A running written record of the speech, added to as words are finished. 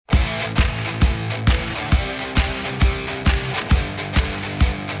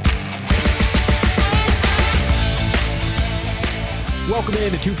Welcome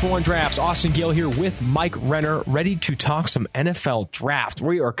in to 2-for-1 Drafts. Austin Gill here with Mike Renner, ready to talk some NFL draft.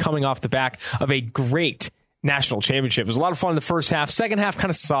 We are coming off the back of a great national championship. It was a lot of fun in the first half. Second half kind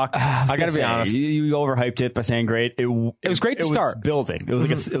of sucked. I got to be honest. You overhyped it by saying great. It was great to start. Was building.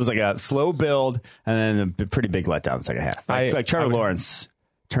 It was like a slow build and then a pretty big letdown in the second half. Like Trevor Lawrence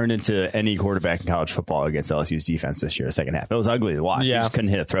turned into any quarterback in college football against LSU's defense this year, the second half. It was ugly to watch. Yeah. He just couldn't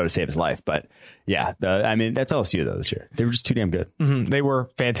hit a throw to save his life. But yeah, that's LSU though this year. They were just too damn good. Mm-hmm. They were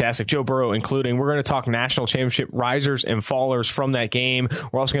fantastic. Joe Burrow including. We're going to talk national championship risers and fallers from that game.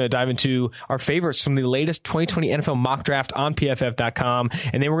 We're also going to dive into our favorites from the latest 2020 NFL mock draft on PFF.com.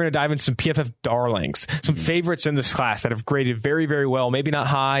 And then we're going to dive into some PFF darlings, some favorites in this class that have graded very, very well. Maybe not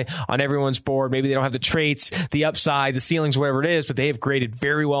high on everyone's board. Maybe they don't have the traits, the upside, the ceilings, whatever it is, but they have graded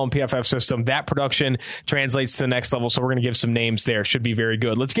very well in PFF system. That production translates to the next level. So we're going to give some names there. Should be very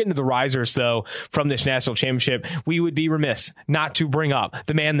good. Let's get into the risers though from this national championship. We would be remiss not to bring up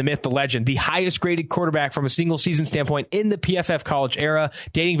the man, the myth, the legend, the highest graded quarterback from a single season standpoint in the PFF college era,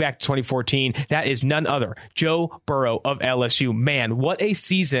 dating back to 2014. That is none other Joe Burrow of LSU. Man, what a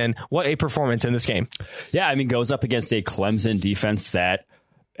season, what a performance in this game. Yeah, I mean, goes up against a Clemson defense that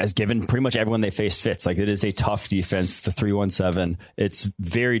has given pretty much everyone they face fits. Like, it is a tough defense, the 3-1-7. It's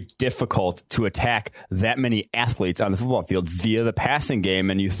very difficult to attack that many athletes on the football field via the passing game.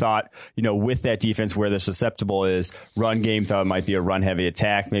 And you thought, with that defense where they're susceptible is run game, thought it might be a run-heavy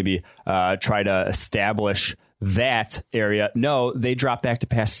attack, maybe try to establish that area. No, they dropped back to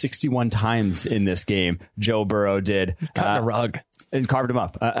pass 61 times in this game. Joe Burrow did. Cutting a rug. And carved him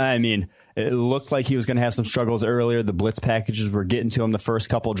up. It looked like he was going to have some struggles earlier. The blitz packages were getting to him the first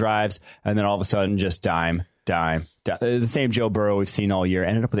couple drives, and then all of a sudden just dime. The same Joe Burrow we've seen all year.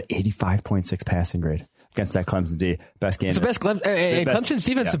 Ended up with an 85.6 passing grade against that Clemson D. Best game. It's the best. Clemson's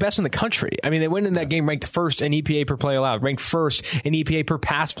defense is the best in the country. I mean, they went in that game ranked first in EPA per play allowed, ranked first in EPA per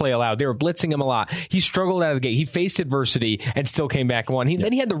pass play allowed. They were blitzing him a lot. He struggled out of the gate. He faced adversity and still came back and won.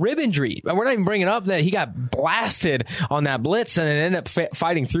 Then he had the rib injury. We're not even bringing up that he got blasted on that blitz and ended up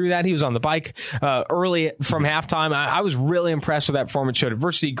fighting through that. He was on the bike early from halftime. I was really impressed with that performance. Showed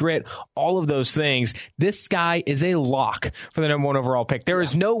adversity, grit, all of those things. This guy is a lock for the number 1 overall pick. There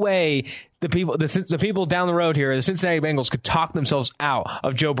is no way the people down the road here, the Cincinnati Bengals, could talk themselves out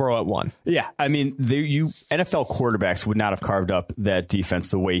of Joe Burrow at 1. Yeah, I mean, NFL quarterbacks would not have carved up that defense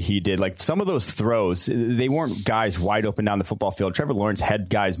the way he did. Like, some of those throws, they weren't guys wide open down the football field. Trevor Lawrence had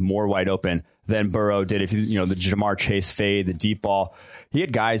guys more wide open than Burrow did. If the Jamar Chase fade, the deep ball, he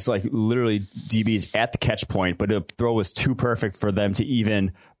had guys like literally DBs at the catch point, but the throw was too perfect for them to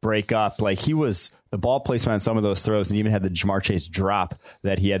even break up. Like, the ball placement on some of those throws, and even had the Jamar Chase drop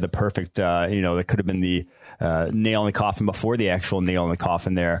that he had the perfect, that could have been the nail in the coffin before the actual nail in the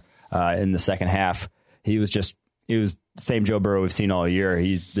coffin there in the second half. He was same Joe Burrow we've seen all year.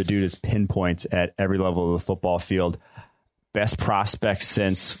 The dude is pinpoint at every level of the football field. Best prospect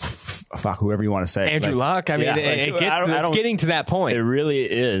since whoever you want to say. Andrew Luck. I mean, it's getting to that point. It really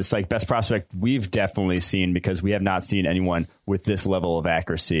is. Like, best prospect we've definitely seen, because we have not seen anyone with this level of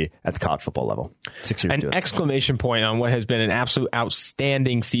accuracy at the college football level. 6 years. An exclamation point on what has been an absolute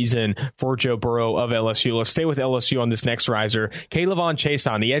outstanding season for Joe Burrow of LSU. Let's stay with LSU on this next riser. K'Lavon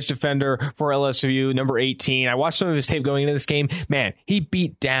Chaisson, the edge defender for LSU, number 18. I watched some of his tape going into this game. Man, he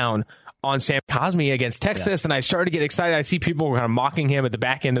beat down on Sam Cosmi against Texas, and I started to get excited. I see people kind of mocking him at the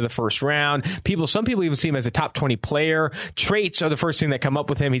back end of the first round. Some people even see him as a top 20 player. Traits are the first thing that come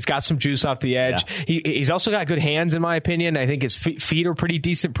up with him. He's got some juice off the edge. Yeah. He's also got good hands, in my opinion. I think his feet are pretty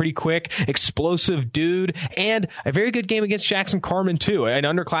decent, pretty quick, explosive dude, and a very good game against Jackson Carman, too. An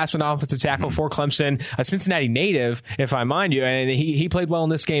underclassman offensive tackle for Clemson, a Cincinnati native, if I mind you, and he played well in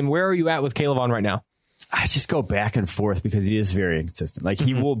this game. Where are you at with K'Lavon right now? I just go back and forth because he is very inconsistent. Like,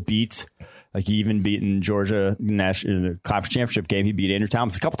 he will beat, like, he even beat in Georgia National Conference Championship game. He beat Andrew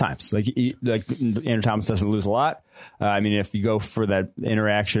Thomas a couple times. Like Andrew Thomas doesn't lose a lot. If you go for that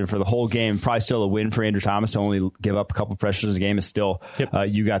interaction for the whole game, probably still a win for Andrew Thomas to only give up a couple pressures a game is still,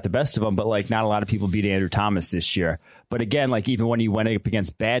 you got the best of them. But, like, not a lot of people beat Andrew Thomas this year. But again, like, even when he went up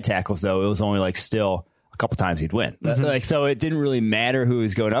against bad tackles, though, it was only like still a couple times he'd win. So it didn't really matter who he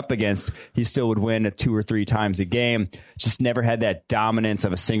was going up against. He still would win 2 or 3 times a game. Just never had that dominance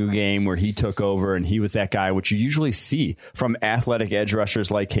of a single game where he took over and he was that guy, which you usually see from athletic edge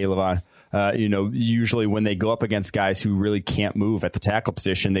rushers like K'Lavon. Usually when they go up against guys who really can't move at the tackle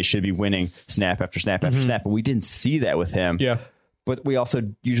position, they should be winning snap after snap after snap. And we didn't see that with him. Yeah. but we also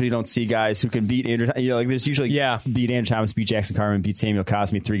usually don't see guys who can beat Andrew. There's usually beat Andrew Thomas, beat Jackson Carman, beat Samuel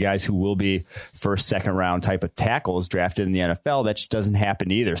Cosme, 3 guys who will be first, second round type of tackles drafted in the NFL. That just doesn't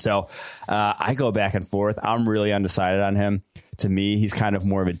happen either. So I go back and forth. I'm really undecided on him. To me, he's kind of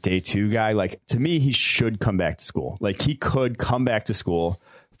more of a day 2 guy. Like, to me, he should come back to school. Like, he could come back to school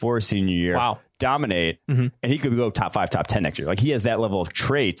for a senior year, dominate, and he could go top 5, top 10 next year. Like, he has that level of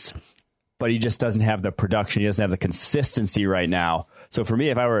traits, but he just doesn't have the production. He doesn't have the consistency right now. So for me,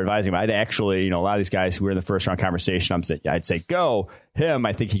 if I were advising him, I'd actually, a lot of these guys who were in the first round conversation, I'd say go him.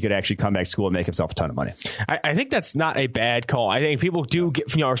 I think he could actually come back to school and make himself a ton of money. I think that's not a bad call. I think people do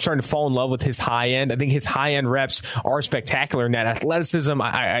are starting to fall in love with his high end. I think his high end reps are spectacular in that athleticism.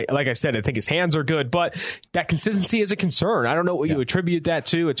 I like I said, I think his hands are good, but that consistency is a concern. I don't know what you attribute that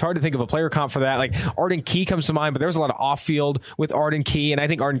to. It's hard to think of a player comp for that. Like Arden Key comes to mind, but there was a lot of off field with Arden Key, and I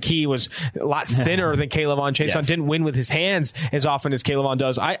think Arden Key was a lot thinner than K'Lavon Chaisson. Didn't win with his hands as often as K'Lavon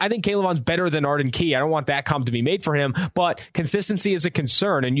does. I think K'Lavon's better than Arden Key. I don't want that comp to be made for him, but consistency is a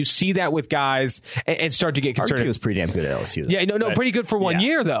concern, and you see that with guys and start to get concerned. Arden Key was pretty damn good at LSU. Yeah, no, pretty good for 1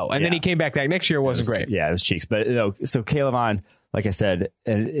 year though, and then he came back that next year wasn't great. Yeah, it was cheeks, but so K'Lavon, like I said,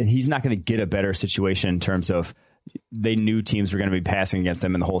 and he's not going to get a better situation in terms of they knew teams were going to be passing against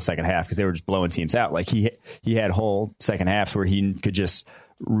them in the whole second half because they were just blowing teams out. Like he had whole second halves where he could just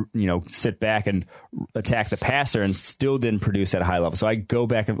sit back and attack the passer and still didn't produce at a high level. So I go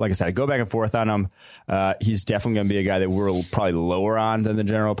back and, like I said, I go back and forth on him. He's definitely going to be a guy that we're probably lower on than the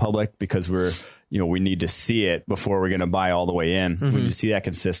general public because we need to see it before we're going to buy all the way in. We need to see that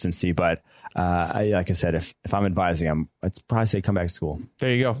consistency. But like I said, if I'm advising him, I'd probably say come back to school.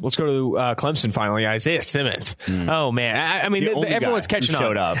 There you go. Let's go to Clemson finally. Isaiah Simmons. Oh, man. I mean, everyone's catching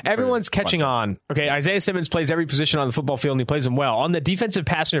on. Everyone's catching on. Okay, Isaiah Simmons plays every position on the football field, and he plays them well. On the defensive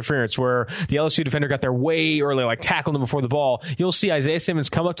pass interference, where the LSU defender got there way early, like tackled him before the ball, you'll see Isaiah Simmons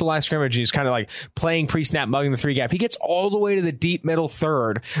come up to line scrimmage. He's kind of like playing pre-snap, mugging the 3 gap. He gets all the way to the deep middle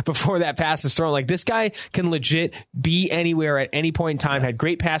third before that pass is thrown. Like, this guy can legit be anywhere at any point in time. Had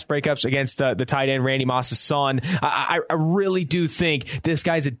great pass breakups against the tight end, Randy Moss's son. I really do think this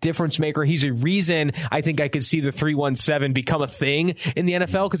guy's a difference maker. He's a reason I think I could see the 317 become a thing in the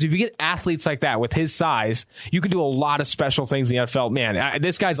NFL, because if you get athletes like that with his size, you can do a lot of special things in the NFL. Man,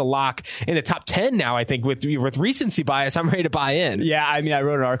 this guy's a lock in the top 10 now, I think, with recency bias. I'm ready to buy in. Yeah, I mean, I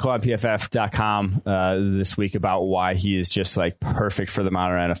wrote an article on PFF.com this week about why he is just like perfect for the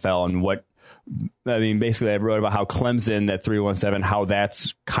modern NFL and basically I wrote about how Clemson, that 317, how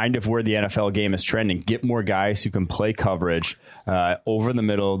that's kind of where the NFL game is trending. Get more guys who can play coverage over the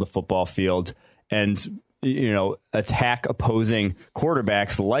middle of the football field and, attack opposing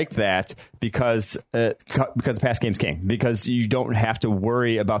quarterbacks like that because the pass game's king. Because you don't have to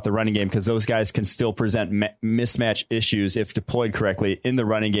worry about the running game because those guys can still present mismatch issues if deployed correctly in the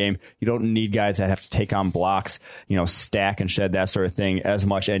running game. You don't need guys that have to take on blocks, stack and shed, that sort of thing as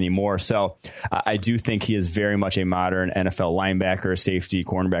much anymore. So I do think he is very much a modern NFL linebacker, safety,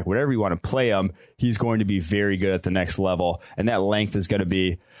 cornerback, whatever you want to play him. He's going to be very good at the next level. And that length is going to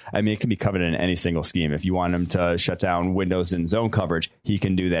be, it can be covered in any single scheme. If you want him to shut down windows and zone coverage, he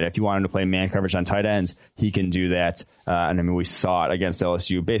can do that. If you want him to play man coverage on tight ends, he can do that. And we saw it against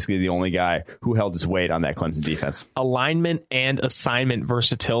LSU. Basically, the only guy who held his weight on that Clemson defense. Alignment and assignment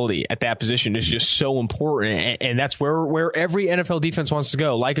versatility at that position is just so important. And that's where every NFL defense wants to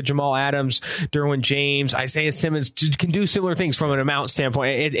go. Like a Jamal Adams, Derwin James, Isaiah Simmons can do similar things from an amount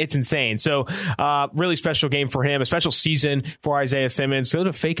standpoint. It's insane. So really special game for him, a special season for Isaiah Simmons. Go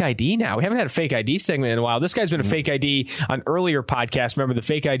to Fake ID now. We haven't had a Fake ID segment in a while. This guy's been a Fake ID on earlier podcasts. Remember, the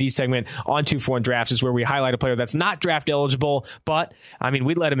Fake ID segment on 2-4-1 Drafts is where we highlight a player that's not draft eligible, but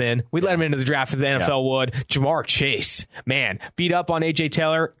we'd let him in. We'd let him into the draft if the NFL would. Ja'Marr Chase, man, beat up on A.J.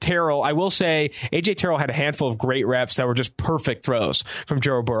 Terrell. I will say A.J. Terrell had a handful of great reps that were just perfect throws from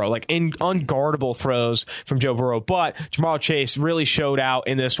Joe Burrow, like unguardable throws from Joe Burrow. But Ja'Marr Chase really showed out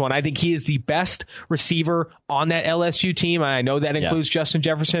in this one. I think he is the best receiver on that LSU team. I know that includes Justin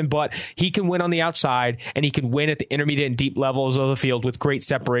Jefferson, but he can win on the outside and he can win at the intermediate and deep levels of the field with great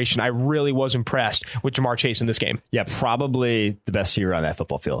separation. I really was impressed with Ja'Marr Chase in this game. Yeah, probably the best receiver on that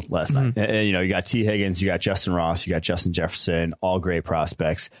football field last night. And, you got T. Higgins, you got Justin Ross, you got Justin Jefferson, all great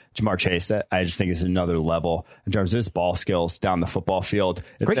prospects. Ja'Marr Chase, I just think is another level in terms of his ball skills down the football field.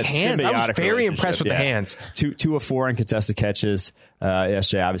 Great hands. I was very impressed with the hands. 2 of 4 in contested catches.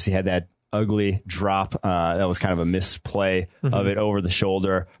 SJ obviously had that ugly drop. That was kind of a misplay of it over the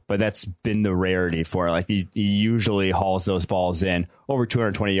shoulder, but that's been the rarity for it. Like he usually hauls those balls in over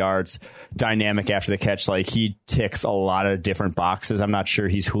 220 yards, dynamic after the catch. Like, he ticks a lot of different boxes. I'm not sure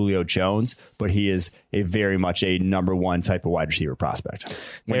he's Julio Jones, but he is a very much a number one type of wide receiver prospect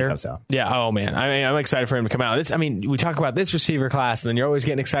when he comes out. Yeah. Oh man. I mean, I'm excited for him to come out. We talk about this receiver class, and then you're always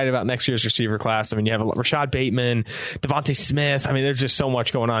getting excited about next year's receiver class. I mean, you have Rashad Bateman, Devontae Smith. I mean, there's just so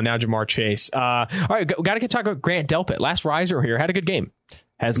much going on now. Jamar Chase. All right, got to talk about Grant Delpit. Last riser here, had a good game.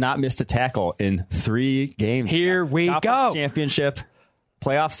 Has not missed a tackle in 3 games. Here we go. Championship,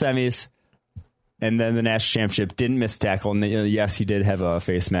 playoff semis, and then the national championship. Didn't miss a tackle. And yes, he did have a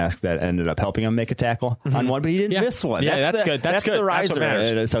face mask that ended up helping him make a tackle on one, but he didn't miss one. Yeah, that's good. That's good. The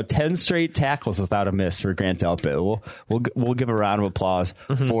riser. So 10 straight tackles without a miss for Grant Delpit. We'll give a round of applause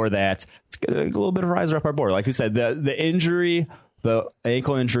for that. It's a little bit of riser up our board. Like we said, the injury. The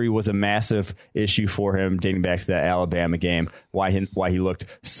ankle injury was a massive issue for him dating back to that Alabama game, why he looked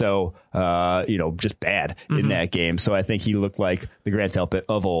so, just bad in that game. So I think he looked like the Grant Delpit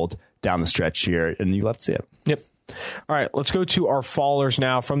of old down the stretch here, and you love to see it. Yep. All right, let's go to our fallers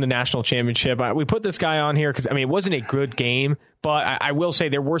now from the national championship. We put this guy on here because, it wasn't a good game, but I will say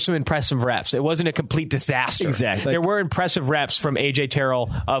there were some impressive reps. It wasn't a complete disaster. Exactly. There were impressive reps from A.J.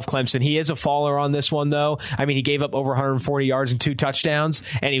 Terrell of Clemson. He is a faller on this one, though. He gave up over 140 yards and 2 touchdowns,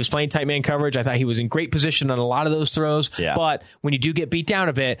 and he was playing tight man coverage. I thought he was in great position on a lot of those throws, but when you do get beat down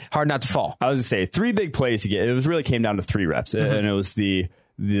a bit, hard not to fall. I was going to say, 3 big plays to get. It really came down to 3 reps, and it was the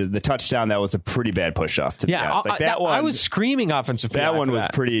touchdown that was a pretty bad push-off. To be honest. Like that one, I was screaming offensive. That one was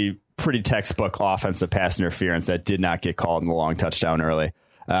pretty textbook offensive pass interference that did not get called in the long touchdown early.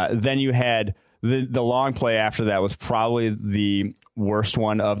 Then you had the long play after that was probably the worst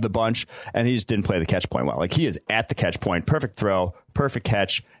one of the bunch, and he just didn't play the catch point well. Like, he is at the catch point, perfect throw, perfect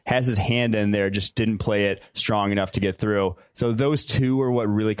catch, has his hand in there, just didn't play it strong enough to get through. So those 2 are what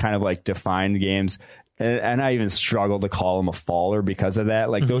really kind of like defined the games. And I even struggle to call him a faller because of that.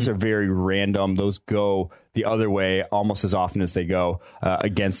 Like, those are very random. Those go the other way almost as often as they go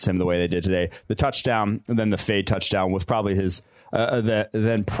against him the way they did today. The touchdown, and then the fade touchdown was probably his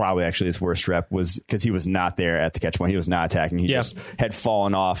worst rep, was because he was not there at the catch point. He was not attacking. He just had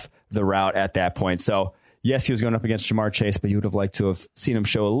fallen off the route at that point. So, yes, he was going up against Jamar Chase, but you would have liked to have seen him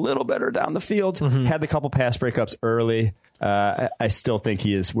show a little better down the field. Had the couple pass breakups early. I still think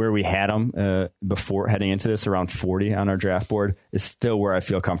he is where we had him before heading into this, around 40 on our draft board, is still where I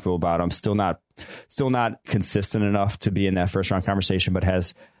feel comfortable about him. Still not consistent enough to be in that first round conversation, but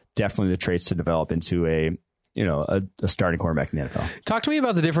has definitely the traits to develop into a starting quarterback in the NFL. Talk to me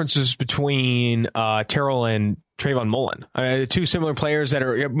about the differences between Terrell and Trayvon Mullen. 2 similar players that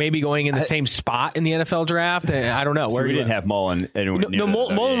are maybe going in the same spot in the NFL draft. I don't know. So we didn't have Mullen.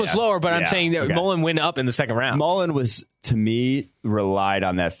 Mullen was lower, but I'm saying that Mullen went up in the second round. Mullen was, to me, relied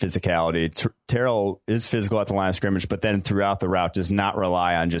on that physicality. Terrell is physical at the line of scrimmage, but then throughout the route does not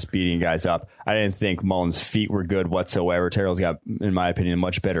rely on just beating guys up. I didn't think Mullen's feet were good whatsoever. Terrell's got, in my opinion,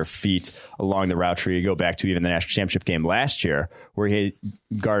 much better feet along the route tree. You go back to even the national championship game last year, where he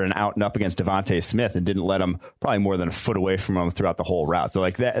guarded an out and up against Devontae Smith and didn't let him probably more than a foot away from him throughout the whole route. So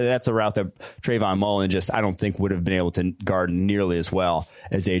like that's a route that Trayvon Mullen just, I don't think, would have been able to guard nearly as well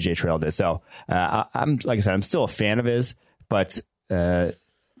as AJ Terrell did. So I'm, like I said, I'm still a fan of his, but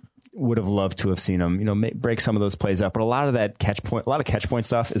would have loved to have seen him, break some of those plays up. But a lot of catch point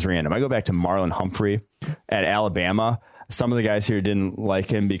stuff is random. I go back to Marlon Humphrey at Alabama. Some of the guys here didn't like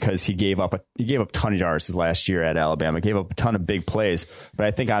him because he gave up a ton of yards his last year at Alabama, gave up a ton of big plays. But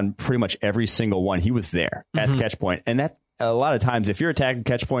I think on pretty much every single one, he was there at the catch point. And that, a lot of times, if you're attacking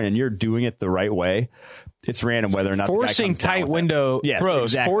catch point and you're doing it the right way, it's random whether or not forcing tight window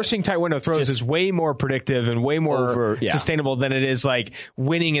throws. Exactly. Forcing tight window throws is way more predictive and way more sustainable than it is like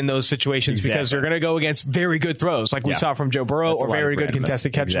winning in those situations because they're going to go against very good throws, like we saw from Joe Burrow, or very good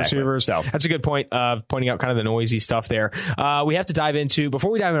contested catch receivers. So that's a good point of pointing out kind of the noisy stuff there. We have to dive into, before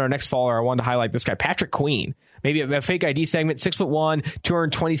we dive into our next faller, I wanted to highlight this guy, Patrick Queen. Maybe a fake ID segment, 6'1",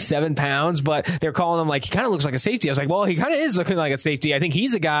 227 pounds, but they're calling him like he kind of looks like a safety. I was like, well, he kind of is looking like a safety. I think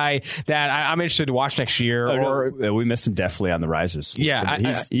he's a guy that I'm interested to watch next year. We miss him definitely on the risers. Yeah,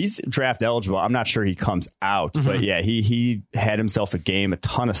 he's draft eligible. I'm not sure he comes out, but yeah, he had himself a game, a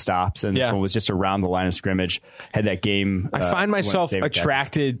ton of stops, and this one was just around the line of scrimmage. Had that game. I find myself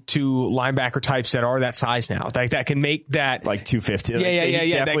attracted to linebacker types that are that size now, like that can make that like 250.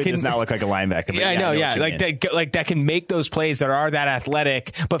 Yeah. Definitely does not look like a linebacker. Yeah, I know. Yeah, like that can make those plays that are that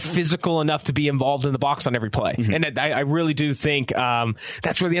athletic but physical enough to be involved in the box on every play. And I really do think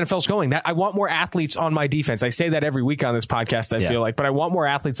that's where the NFL's going. I want more athletes on my defense. I say that every week on this podcast, I feel like, but I want more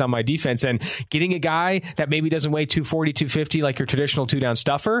athletes on my defense, and getting a guy that maybe doesn't weigh 240, 250 like your traditional 2-down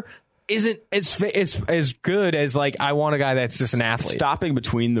stuffer isn't as good as like I want a guy that's just an athlete. Stopping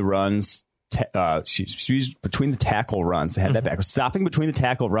between the runs. Between the tackle runs, I had that back. Stopping between the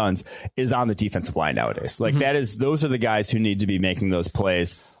tackle runs is on the defensive line nowadays. Like those are the guys who need to be making those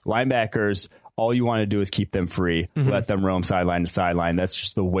plays. Linebackers, all you want to do is keep them free, let them roam sideline to sideline. That's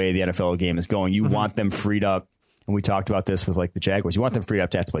just the way the NFL game is going. You want them freed up. And we talked about this with like the Jaguars. You want them freed up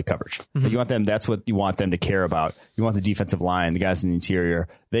to have to play coverage. You want them. That's what you want them to care about. You want the defensive line, the guys in the interior.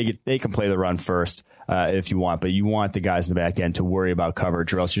 They can play the run first if you want, but you want the guys in the back end to worry about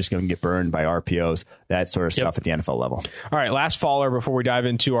coverage, or else you're just going to get burned by RPOs, that sort of stuff at the NFL level. All right, last faller before we dive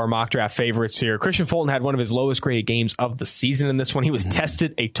into our mock draft favorites here. Christian Fulton had one of his lowest graded games of the season in this one. He was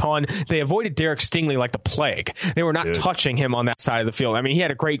tested a ton. They avoided Derek Stingley like the plague. They were not touching him on that side of the field. I mean, he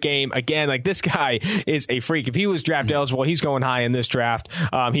had a great game. Again, like this guy is a freak. If he was draft eligible, he's going high in this draft.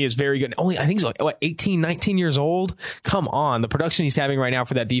 He is very good. Only, I think he's like, 18, 19 years old? Come on. The production he's having right now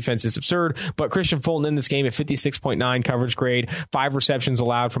for that defense is absurd. But Christian Fulton in this game at 56.9 coverage grade, 5 receptions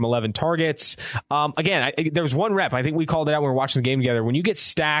allowed from 11 targets. Again, there was one rep. I think we called it out when we were watching the game together. When you get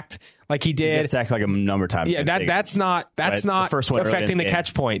stacked like he did, stacked like a number of times. Yeah, that's not affecting the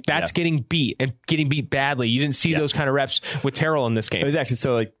catch point. That's getting beat and getting beat badly. You didn't see those kind of reps with Terrell in this game. Exactly.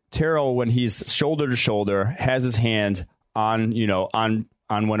 So like Terrell, when he's shoulder to shoulder, has his hand on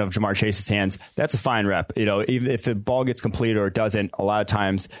one of Jamar Chase's hands, that's a fine rep. Even if the ball gets complete or it doesn't, a lot of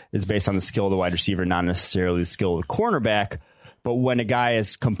times is based on the skill of the wide receiver, not necessarily the skill of the cornerback. But when a guy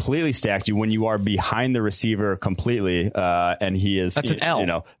is completely stacked you, when you are behind the receiver completely, and he is, that's an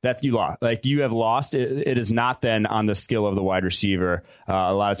L. That you lost. Like you have lost. It is not then on the skill of the wide receiver.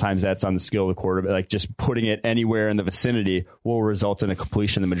 A lot of times that's on the skill of the quarterback. Like just putting it anywhere in the vicinity will result in a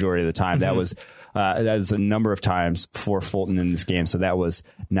completion the majority of the time. That is a number of times for Fulton in this game. So that was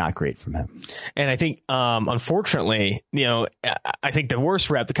not great from him. And I think, unfortunately, I think the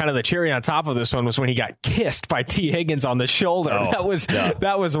worst rep, the cherry on top of this one was when he got kissed by T. Higgins on the shoulder. That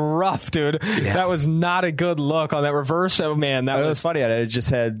was rough, dude. Yeah. That was not a good look on that reverse. Oh man, that was funny. I just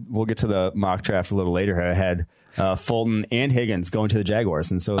had, we'll get to the mock draft a little later. I had Fulton and Higgins going to the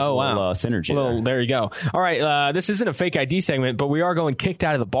Jaguars, and so it's a little synergy. There you go. All right, this isn't a fake ID segment, but we are going kicked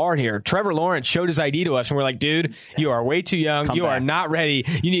out of the barn here. Trevor Lawrence showed his ID to us, and we're like, dude, you are way too young. You are not ready.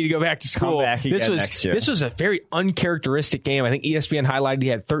 You need to go back to school. Come back again next year. This was a very uncharacteristic game. I think ESPN highlighted he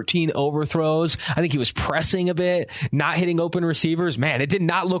had 13 overthrows. I think he was pressing a bit, not hitting open receivers. Man, it did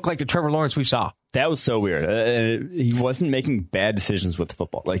not look like the Trevor Lawrence we saw. That was so weird. He wasn't making bad decisions with the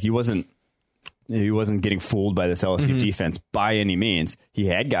football. Like he wasn't getting fooled by this LSU defense by any means. He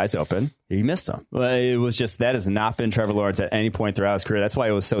had guys open. He missed them. It was just, that has not been Trevor Lawrence at any point throughout his career. That's why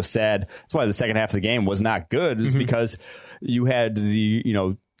it was so sad. That's why the second half of the game was not good. It was because you had the,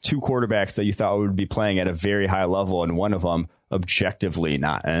 two quarterbacks that you thought would be playing at a very high level, and one of them objectively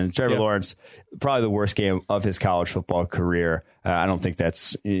not. And Trevor Lawrence, probably the worst game of his college football career. I don't think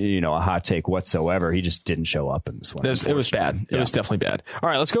that's a hot take whatsoever. He just didn't show up in this one. It was bad. It was definitely bad. All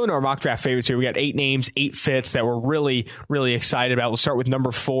right, let's go into our mock draft favorites here. We got 8 names, 8 fits that we're really, really excited about. We'll start with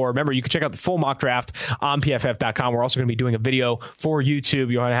number 4. Remember, you can check out the full mock draft on PFF.com. We're also going to be doing a video for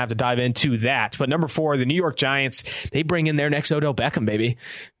YouTube. You're going to have to dive into that. But number 4, the New York Giants, they bring in their next Odell Beckham, baby.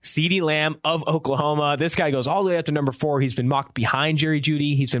 CeeDee Lamb of Oklahoma. This guy goes all the way up to number 4. He's been mocked behind Jerry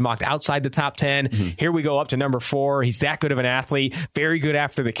Jeudy. He's been mocked outside the top 10. Here we go up to number 4. He's that good of an athlete. Very good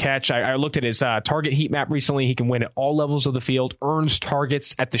after the catch. I looked at his target heat map recently. He can win at all levels of the field, earns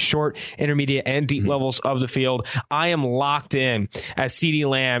targets at the short, intermediate, and deep levels of the field. I am locked in as CeeDee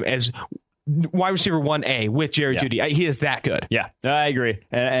Lamb as wide receiver 1A with Jerry Jeudy. He is that good. Yeah, I agree.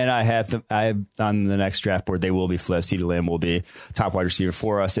 And I have on the next draft board, they will be flipped. CeeDee Lamb will be top wide receiver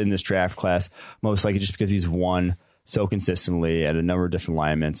for us in this draft class, most likely just because he's won so consistently at a number of different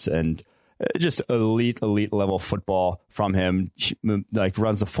alignments, and just elite level football from him, like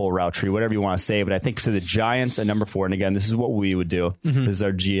runs the full route tree, whatever you want to say. But I think to the Giants at number 4, and again, this is what we would do. This is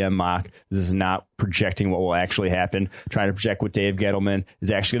our GM mock. This is not projecting what will actually happen, trying to project what Dave Gettleman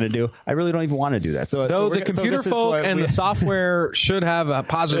is actually going to do. I really don't even want to do that. So the computer folk and the software should have a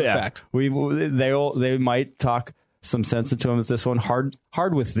positive effect. They might talk some sense into him as this one.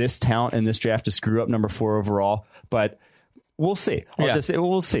 Hard with this talent in this draft to screw up number 4 overall, but we'll see.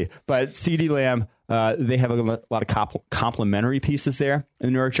 We'll see. But CeeDee Lamb, they have a lot of complementary pieces there in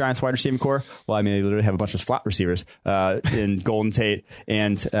the New York Giants wide receiving core. Well, I mean, they literally have a bunch of slot receivers in Golden Tate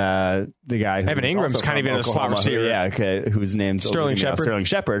and the guy who Evan Ingram's kind of been a slot receiver. Whose name's Sterling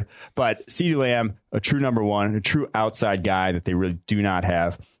Shepard. But CeeDee Lamb, a true number 1, a true outside guy that they really do not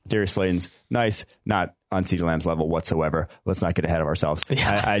have. Darius Slayton's nice, not on CeeDee Lamb's level whatsoever. Let's not get ahead of ourselves.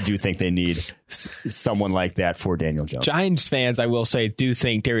 Yeah. I do think they need someone like that for Daniel Jones. Giants fans, I will say, do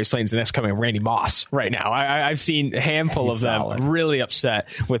think Darius Slayton's the next coming of Randy Moss right now. I've seen a handful of them really upset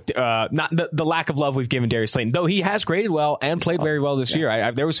with not the lack of love we've given Darius Slayton, though he has graded well and played very well this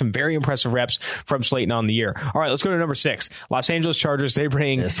year. There was some very impressive reps from Slayton on the year. All right, let's go to number 6. Los Angeles Chargers. They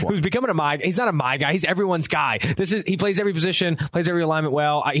bring who's becoming a my. He's not a my guy. He's everyone's guy. He plays every position, plays every alignment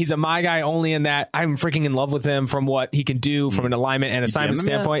well. He's a my guy only in that I'm freaking in love with him from what he can do from an alignment and assignment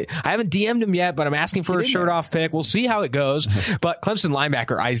standpoint. I haven't DM'd him yet, but I'm asking for a shirt off pick. We'll see how it goes. But Clemson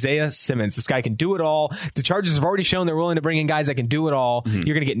linebacker Isaiah Simmons, this guy can do it all. The Chargers have already shown they're willing to bring in guys that can do it all.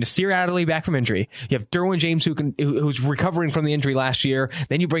 You're going to get Nasir Adderley back from injury. You have Derwin James who's recovering from the injury last year.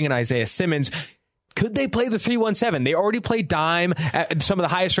 Then you bring in Isaiah Simmons. Could they play the 3-1-7? They already played dime at some of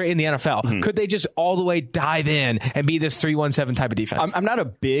the highest rate in the NFL. Could they just all the way dive in and be this 3-1-7 type of defense? I'm not a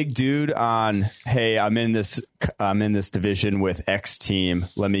big dude on, hey, I'm in this division with X team.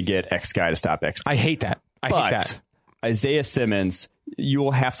 Let me get X guy to stop X team. I hate that. I hate that. Isaiah Simmons, you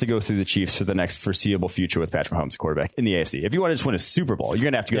will have to go through the Chiefs for the next foreseeable future with Patrick Mahomes, quarterback in the AFC. If you want to just win a Super Bowl, you're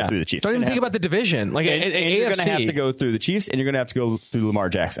going to have to go through the Chiefs. Don't even think about the division. Like and you're going to have to go through the Chiefs, and you're going to have to go through Lamar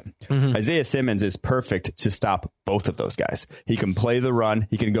Jackson. Isaiah Simmons is perfect to stop both of those guys. He can play the run.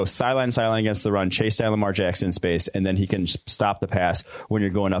 He can go sideline against the run, chase down Lamar Jackson in space, and then he can stop the pass when you're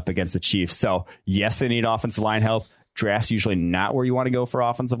going up against the Chiefs. So, yes, they need offensive line help. Draft's usually not where you want to go for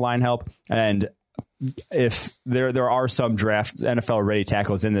offensive line help. And if there are some draft NFL ready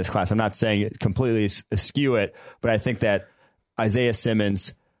tackles in this class, I'm not saying it completely skew it, but I think that Isaiah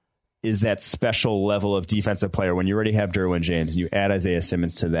Simmons is that special level of defensive player. When you already have Derwin James and you add Isaiah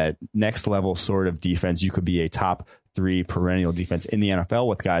Simmons to that next level sort of defense, you could be a top 3 perennial defense in the NFL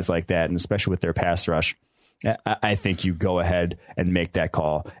with guys like that, and especially with their pass rush. I think you go ahead and make that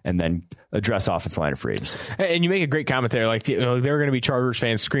call and then address offensive line of free agency. And you make a great comment there. Like, there are going to be Chargers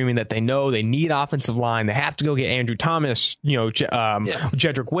fans screaming that they know they need offensive line. They have to go get Andrew Thomas,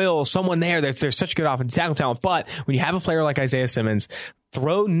 Jedrick Wills, someone there. There's such good offensive tackle talent. But when you have a player like Isaiah Simmons,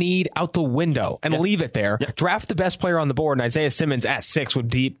 throw need out the window and leave it there. Draft the best player on the board, and Isaiah Simmons at 6 would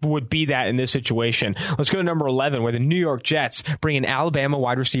be that in this situation. Let's go to number 11, where the New York Jets bring in Alabama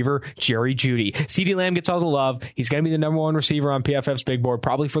wide receiver Jerry Jeudy. CeeDee Lamb gets all the love. He's going to be the number 1 receiver on PFF's big board,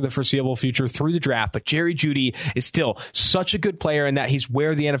 probably for the foreseeable future through the draft. But Jerry Jeudy is still such a good player in that he's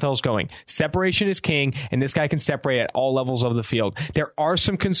where the NFL is going. Separation is king, and this guy can separate at all levels of the field. There are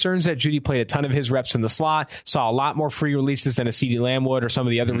some concerns that Jeudy played a ton of his reps in the slot, saw a lot more free releases than a CeeDee Lamb would, or some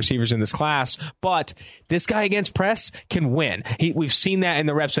of the other receivers in this class, but this guy against press can win. We've seen that in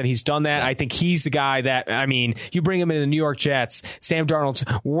the reps that he's done that. I think he's the guy that, you bring him into the New York Jets, Sam Darnold's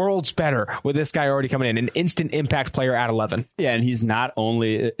worlds better with this guy already coming in, an instant impact player at 11. Yeah, and he's not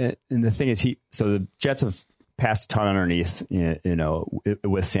only, and the thing is, so the Jets have passed a ton underneath,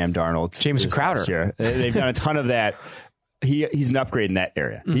 with Sam Darnold. Jameson Crowder. They've done a ton of that. He's an upgrade in that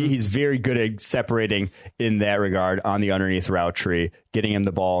area. He's very good at separating in that regard on the underneath route tree, getting him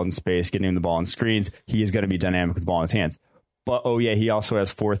the ball in space, getting him the ball in screens. He is going to be dynamic with the ball in his hands. But, he also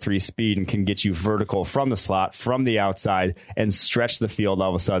has 4.3 speed and can get you vertical from the slot, from the outside, and stretch the field all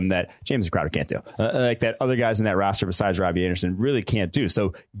of a sudden that James Crowder can't do. Like that other guys in that roster besides Robbie Anderson really can't do.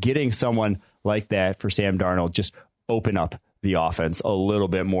 So getting someone like that for Sam Darnold just open up the offense a little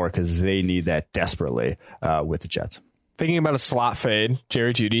bit more because they need that desperately with the Jets. Thinking about a slot fade,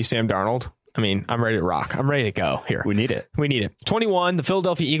 Jerry Jeudy, Sam Darnold. I'm ready to rock. I'm ready to go here. We need it. 21, the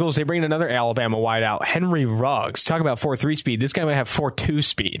Philadelphia Eagles, they bring in another Alabama wideout, Henry Ruggs. Talk about 4.3 speed. This guy might have 4.2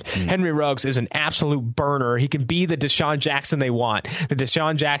 speed. Henry Ruggs is an absolute burner. He can be the Deshaun Jackson they want. The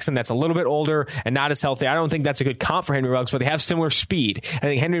Deshaun Jackson that's a little bit older and not as healthy. I don't think that's a good comp for Henry Ruggs, but they have similar speed. I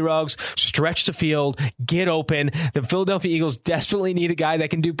think Henry Ruggs, stretch the field, get open. The Philadelphia Eagles desperately need a guy that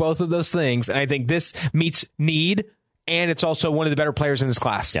can do both of those things. And I think this meets need. And it's also one of the better players in this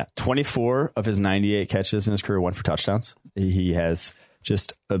class. Yeah, 24 of his 98 catches in his career went for touchdowns. He has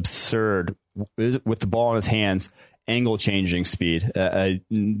just absurd, with the ball in his hands, angle-changing speed.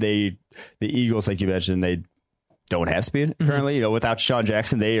 The Eagles, like you mentioned, they don't have speed currently. Without Deshaun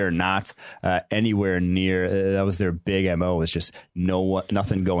Jackson, they are not anywhere near. That was their big MO, was just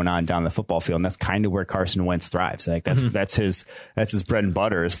nothing going on down the football field, and that's kind of where Carson Wentz thrives. Like that's his bread and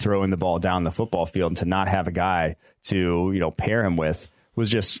butter, is throwing the ball down the football field, and to not have a guy to pair him with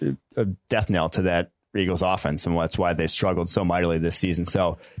was just a death knell to that Eagles offense, and that's why they struggled so mightily this season.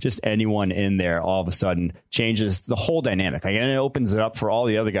 So just anyone in there all of a sudden changes the whole dynamic. And it opens it up for all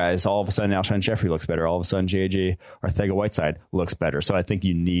the other guys. All of a sudden, Alshon Jeffrey looks better. All of a sudden, J.J. Arcega-Whiteside looks better. So I think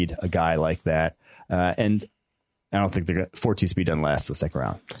you need a guy like that. And I don't think the 4.2 speed doesn't last the second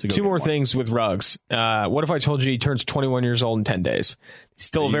round. So two more things with Ruggs. What if I told you he turns 21 years old in 10 days? He's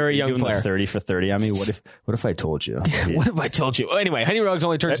still a very young player. 30 for 30. I mean, what if I told you? What if I told you? Anyway, Henry Ruggs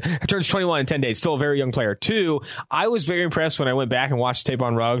only turns 21 in 10 days. Still a very young player. Two, I was very impressed when I went back and watched tape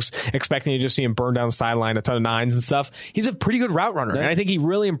on Ruggs, expecting to just see him burn down the sideline, a ton of nines and stuff. He's a pretty good route runner, and I think he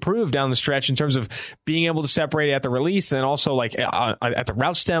really improved down the stretch in terms of being able to separate at the release and also like at the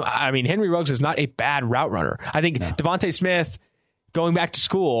route stem. I mean, Henry Ruggs is not a bad route runner. I think Devontae Smith going back to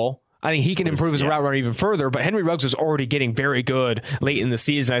school, I think he can improve his route runner even further, but Henry Ruggs is already getting very good late in the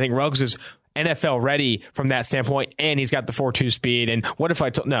season. I think Ruggs is NFL ready from that standpoint, and he's got the 4.2 speed. And what if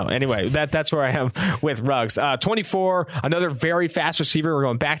I told? No, anyway, that's where I am with Ruggs. 24, another very fast receiver. We're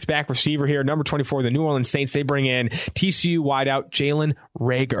going back-to-back receiver here. Number 24, the New Orleans Saints. They bring in TCU wideout Jalen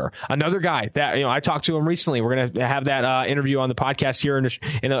Reagor, another guy that I talked to him recently. We're going to have that interview on the podcast here in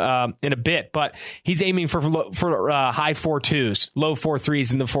a bit, but he's aiming for high 4.2s, low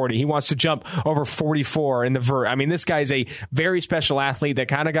 4.3s in the 40. He wants to jump over 44 in the vert. I mean, this guy is a very special athlete that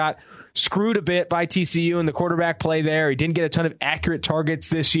kind of got screwed a bit by TCU in the quarterback play there. He didn't get a ton of accurate targets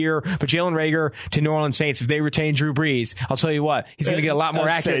this year, but Jalen Reagor to New Orleans Saints, if they retain Drew Brees, I'll tell you what, he's going to get a lot more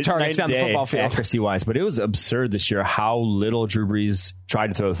accurate targets down the football field. Accuracy-wise, but it was absurd this year how little Drew Brees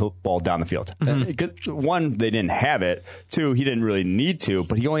tried to throw the football down the field. One, they didn't have it. Two, he didn't really need to,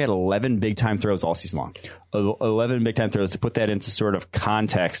 but he only had 11 big-time throws all season long. 11 big-time throws. To put that into sort of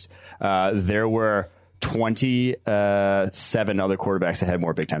context, there were 27 other quarterbacks that had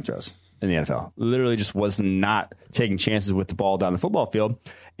more big-time throws in the NFL. Literally just was not taking chances with the ball down the football field.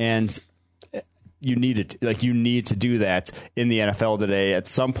 And you need to do that in the NFL today. At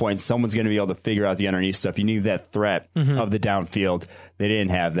some point, someone's going to be able to figure out the underneath stuff. You need that threat of the downfield. They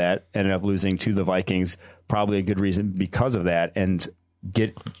didn't have that. Ended up losing to the Vikings. Probably a good reason because of that. And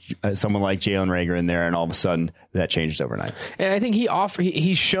get someone like Jalen Reagor in there, and all of a sudden that changes overnight. And I think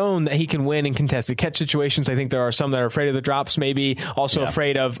he's shown that he can win in contested catch situations. I think there are some that are afraid of the drops, maybe also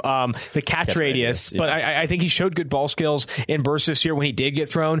afraid of the catch radius. But I think he showed good ball skills in bursts this year when he did get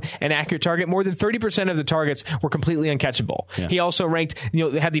thrown an accurate target. More than 30% of the targets were completely uncatchable. Yeah. He also ranked,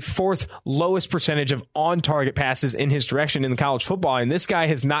 had the fourth lowest percentage of on-target passes in his direction in college football. And this guy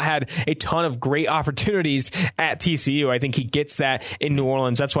has not had a ton of great opportunities at TCU. I think he gets that in New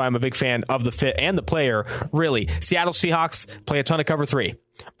Orleans. That's why I'm a big fan of the fit and the player, really. Seattle Seahawks play a ton of cover 3.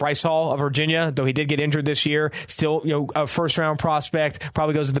 Bryce Hall of Virginia, though he did get injured this year, still a first-round prospect,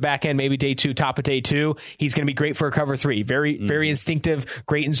 probably goes to the back end, maybe day 2, top of day 2. He's going to be great for a cover 3. Very instinctive,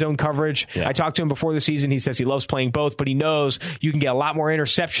 great in zone coverage. Yeah. I talked to him before the season. He says he loves playing both, but he knows you can get a lot more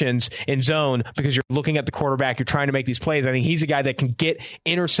interceptions in zone because you're looking at the quarterback. You're trying to make these plays. I think he's a guy that can get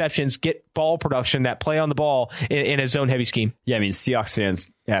interceptions, get ball production, that play on the ball in a zone-heavy scheme. Yeah, I mean, Seahawks fans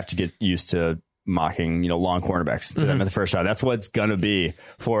have to get used to mocking, long cornerbacks to them in the first round. That's what it's going to be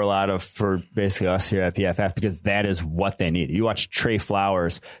for basically us here at PFF, because that is what they need. You watch Trey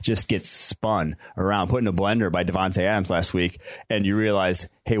Flowers just get spun around, put in a blender by Devontae Adams last week, and you realize,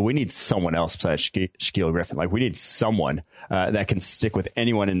 hey, we need someone else besides Shaquille Griffin. Like, we need someone that can stick with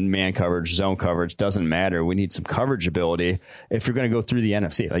anyone in man coverage, zone coverage, doesn't matter. We need some coverage ability if you're going to go through the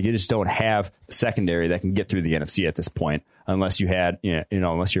NFC. Like, you just don't have the secondary that can get through the NFC at this point, unless you had,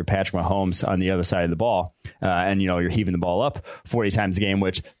 unless you're Patrick Mahomes on the other side of the ball, and you're heaving the ball up 40 times a game,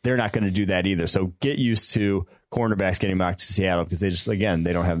 which they're not going to do that either. So get used to cornerbacks getting back to Seattle, because they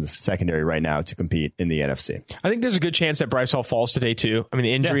don't have the secondary right now to compete in the NFC. I think there's a good chance that Bryce Hall falls to day 2. I mean,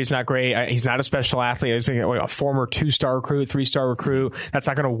 the injury is not great. He's not a special athlete. He's a former 2-star recruit, 3-star recruit. That's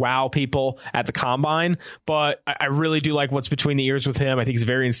not going to wow people at the combine, but I really do like what's between the ears with him. I think he's a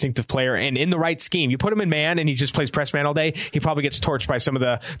very instinctive player, and in the right scheme, you put him in man and he just plays press man all day, he probably gets torched by some of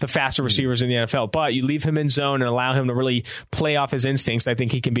the faster receivers in the NFL. But you leave him in zone and allow him to really play off his instincts, I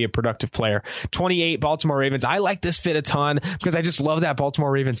think he can be a productive player. 28, Baltimore Ravens. I like this fit a ton because I just love that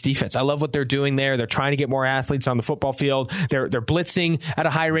Baltimore Ravens defense. I love what they're doing there. They're trying to get more athletes on the football field. They're blitzing at a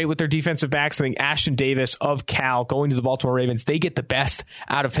high rate with their defensive backs. I think Ashton Davis of Cal going to the Baltimore Ravens, they get the best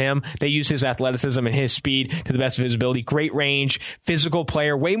out of him. They use his athleticism and his speed to the best of his ability. Great range, physical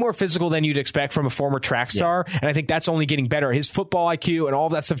player, way more physical than you'd expect from a former track star. And I think that's only getting better. His football IQ and all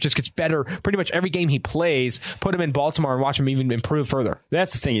of that stuff just gets better pretty much every game he plays. Put him in Baltimore and watch him even improve further.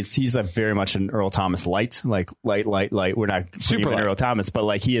 That's the thing. He's like very much an Earl Thomas light. We're not super Earl Thomas, but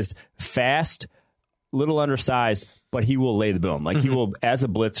like, he is fast, little undersized, but he will lay the boom. Like, he will, as a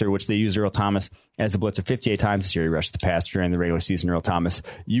blitzer, which they use Earl Thomas as a blitzer 58 times this year. He rushed the passer during the regular season, Earl Thomas.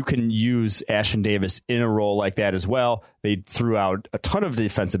 You can use Ashton Davis in a role like that as well. They threw out a ton of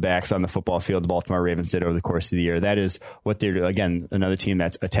defensive backs on the football field. The Baltimore Ravens did over the course of the year. That is what they're doing. Again, another team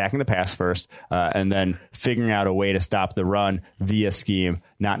that's attacking the pass first and then figuring out a way to stop the run via scheme,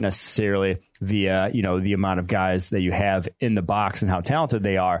 not necessarily via, the amount of guys that you have in the box and how talented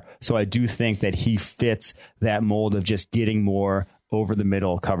they are. So I do think that he fits that mold of just getting more over the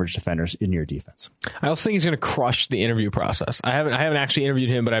middle coverage defenders in your defense. I also think he's going to crush the interview process. I haven't actually interviewed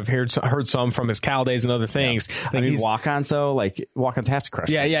him, but I've heard some from his Cal days and other things. Yeah. I mean, walk-ons though, walk-ons have to crush.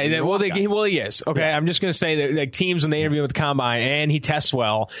 Yeah. Well, he is. Okay, yeah. I'm just going to say that teams when they interview him at the combine and he tests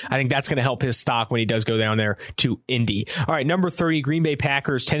well, I think that's going to help his stock when he does go down there to Indy. All right, number 30, Green Bay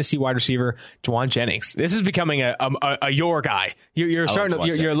Packers, Tennessee wide receiver Jauan Jennings. This is becoming a your guy. You're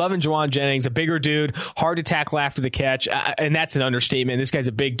loving Jauan Jennings, a bigger dude, hard to tackle after the catch, and that's an understatement. This guy's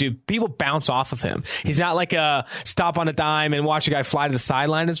a big dude. People bounce off of him. He's not like a stop on a dime and watch a guy fly to the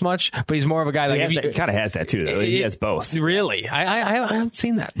sideline as much, but he's more of a guy he kind of has that too, though. He has both. Really? I haven't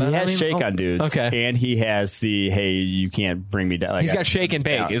seen that. He has shake on dudes. Okay. And he has the, hey, you can't bring me down. He's got shake and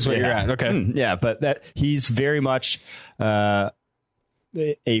bake is what you're at. Okay. Yeah, but he's very much a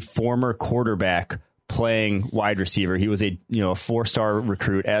former quarterback playing wide receiver. He was a 4-star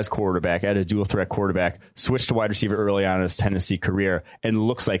recruit as quarterback, at a dual threat quarterback, switched to wide receiver early on in his Tennessee career, and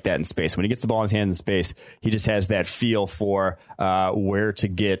looks like that in space. When he gets the ball in his hand in space, he just has that feel for where to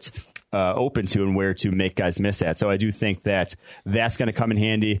get open to and where to make guys miss at. So I do think that that's going to come in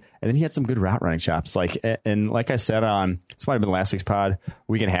handy. And then he had some good route running chops. Like I said on, this might have been last week's pod,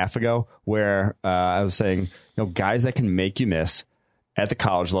 week and a half ago, where I was saying, guys that can make you miss at the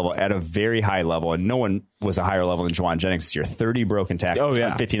college level, at a very high level, and no one was a higher level than Jauan Jennings this year. 30 broken tackles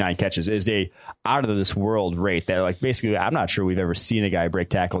on 59 catches is a out of this world rate that, basically, I'm not sure we've ever seen a guy break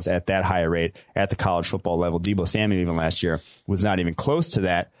tackles at that high a rate at the college football level. Deebo Samuel, even last year, was not even close to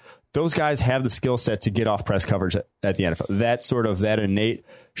that. Those guys have the skill set to get off press coverage at the NFL. That innate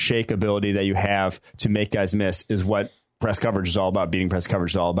shake ability that you have to make guys miss is what press coverage is all about, beating press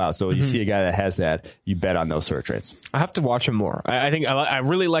coverage is all about. So you see a guy that has that, you bet on those sort of traits. I have to watch him more. I think I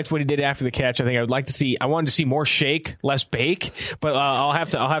really liked what he did after the catch. I think I wanted to see more shake, less bake, but I'll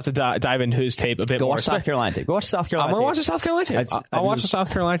have to dive into his tape a bit more. Watch South Carolina tape. Go watch South Carolina. I'm going to watch the South Carolina tape. I'll watch the South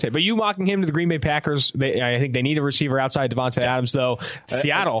Carolina tape. But you mocking him to the Green Bay Packers, I think they need a receiver outside Devontae Adams, though.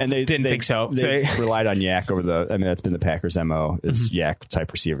 Seattle didn't think so. They relied on Yak that's been the Packers' MO, is Yak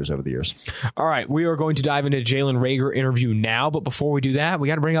type receivers over the years. All right, we are going to dive into Jalen Reagor interview now, but before we do that, we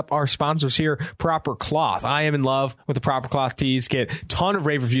got to bring up our sponsors here, Proper Cloth. I am in love with the Proper Cloth tees. Get a ton of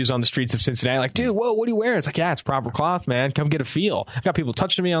rave reviews on the streets of Cincinnati. Like, dude, whoa, what are you wearing? It's like, yeah, it's Proper Cloth, man. Come get a feel. I got people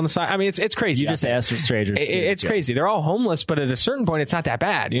touching me on the side. I mean, it's crazy. You just ask for strangers. It's crazy. They're all homeless, but at a certain point, it's not that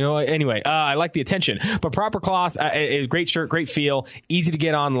bad. Anyway, I like the attention. But Proper Cloth, great shirt, great feel, easy to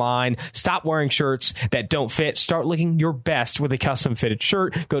get online. Stop wearing shirts that don't fit. Start looking your best with a custom fitted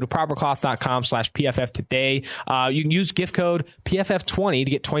shirt. Go to propercloth.com/PFF today. You can use gift code PFF20 to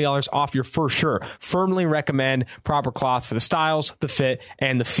get $20 off your first shirt. Firmly recommend Proper Cloth for the styles, the fit,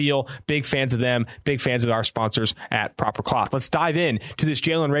 and the feel. Big fans of them. Big fans of our sponsors at Proper Cloth. Let's dive in to this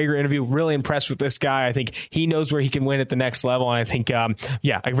Jalen Reagor interview. Really impressed with this guy. I think he knows where he can win at the next level. And I think, a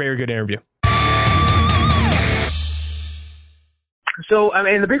very good interview. So,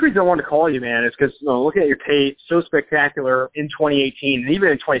 the big reason I wanted to call you, man, is because looking at your tape, so spectacular in 2018 and even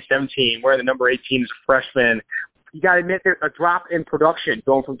in 2017, wearing the number 18 as a freshman. You got to admit there's a drop in production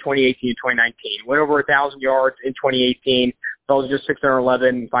going from 2018 to 2019. Went over 1,000 yards in 2018. Fell to just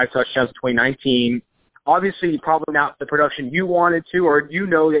 611, 5 touchdowns in 2019. Obviously, probably not the production you wanted to or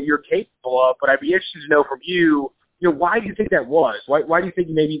that you're capable of, but I'd be interested to know from you, why do you think that was? Why do you think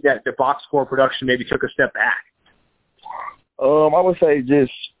maybe that the box score production maybe took a step back? I would say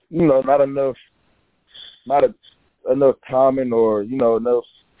just, not enough timing or, enough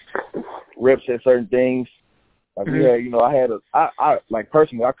reps at certain things. Like,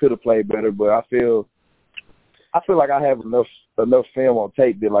 personally, I could have played better, but I feel like I have enough film on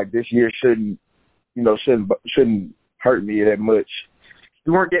tape that this year shouldn't hurt me that much.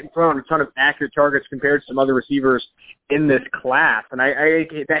 You weren't getting thrown a ton of accurate targets compared to some other receivers in this class, and I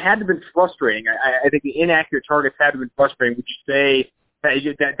that had to have been frustrating. I think the inaccurate targets had to have been frustrating. Would you say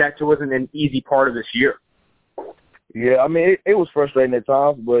that wasn't an easy part of this year? Yeah, it was frustrating at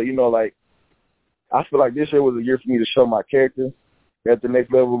times, but I feel like this year was a year for me to show my character at the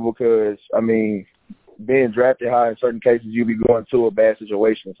next level because, being drafted high in certain cases, you be going to a bad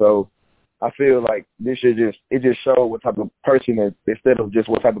situation. So I feel like this year just showed what type of person instead of just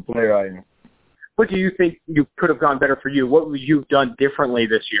what type of player I am. What do you think you could have gone better for you? What would you have done differently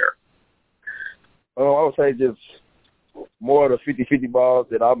this year? I would say just more of the 50-50 balls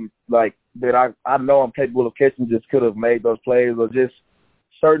that I know I'm capable of catching, just could have made those plays, or just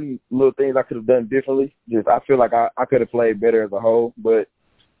certain little things I could have done differently. Just I feel like I could have played better as a whole. But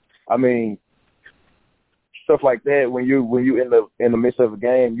I mean, stuff like that, when you end up in the midst of a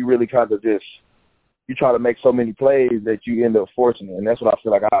game, you really kind of just you try to make so many plays that you end up forcing it, and that's what I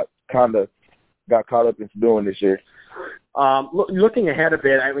feel like I kind of got caught up into doing this year. Looking ahead a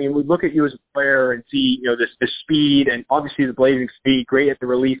bit, I mean, we look at you as a player and see, this speed and obviously the blazing speed, great at the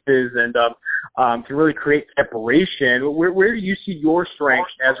releases, and can really create separation. Where do you see your strength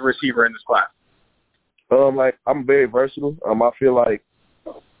as a receiver in this class? I'm very versatile.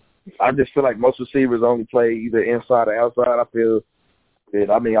 I just feel like most receivers only play either inside or outside. I feel that,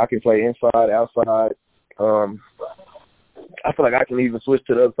 I can play inside, outside. I feel like I can even switch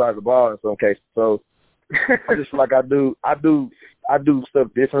to the other side of the ball in some cases. So I just feel like I do stuff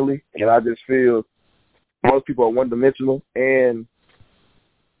differently, and I just feel most people are one-dimensional, and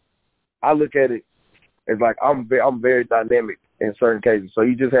I look at it as like I'm very dynamic in certain cases. So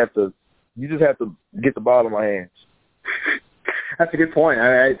you just have to get the ball in my hands. That's a good point.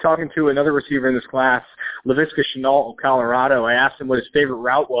 Talking to another receiver in this class, Laviska Shenault of Colorado, I asked him what his favorite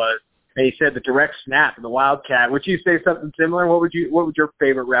route was, and he said the direct snap and the Wildcat. Would you say something similar? What would your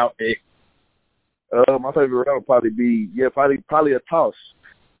favorite route be? My favorite route would probably be probably a toss.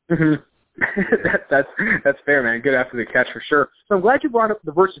 That's fair, man. Good after the catch for sure. So I'm glad you brought up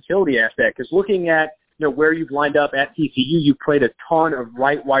the versatility aspect, because looking at where you've lined up at TCU, you played a ton of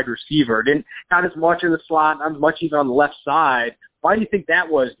right wide receiver. Not as much in the slot, not as much even on the left side. Why do you think that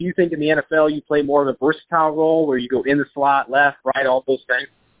was? Do you think in the NFL you play more of a versatile role where you go in the slot, left, right, all those things?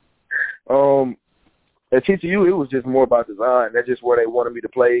 At TCU, it was just more about design. That's just where they wanted me to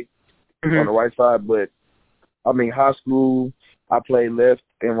play on the right side. But, high school, I played left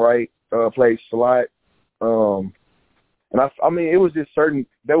and right, played slot. And it was just certain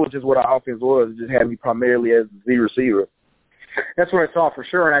 – that was just what our offense was. It just had me primarily as the receiver. That's what I saw for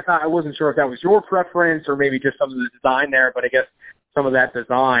sure. And I wasn't sure if that was your preference or maybe just some of the design there, but I guess some of that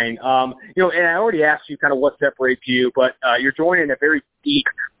design. And I already asked you kind of what separates you, but you're joining a very deep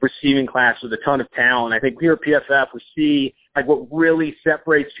receiving class with a ton of talent. I think here at PFF we see like what really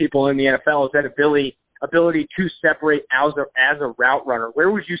separates people in the NFL is that ability to separate as a route runner. Where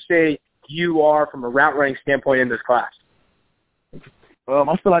would you say you are from a route running standpoint in this class?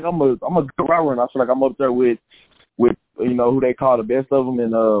 I feel like I'm a good route runner. I feel like I'm up there with who they call the best of them.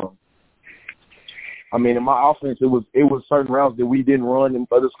 And in my offense, it was certain routes that we didn't run and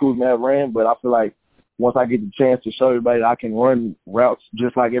other schools may have ran. But I feel like once I get the chance to show everybody that I can run routes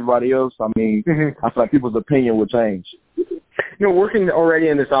just like everybody else, I feel like people's opinion will change. Working already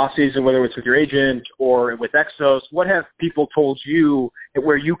in this offseason, whether it's with your agent or with Exos, what have people told you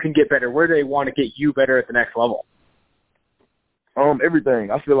where you can get better? Where do they want to get you better at the next level?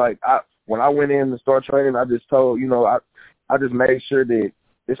 Everything. I feel like when I went in to start training, I just told, I just made sure that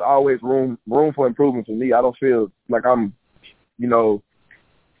there's always room for improvement for me. I don't feel like I'm,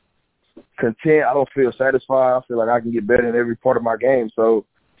 content. I don't feel satisfied. I feel like I can get better in every part of my game. So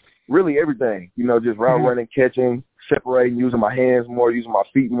really everything, just route running, catching, separating, using my hands more, using my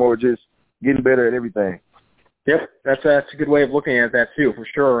feet more, just getting better at everything. Yep, that's a good way of looking at that too, for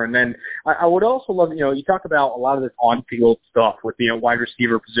sure. And then I would also love, you talk about a lot of this on-field stuff with the wide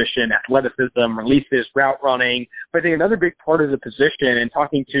receiver position, athleticism, releases, route running. But I think another big part of the position, and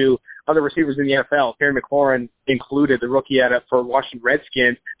talking to other receivers in the NFL, Terry McLaurin included, the rookie for Washington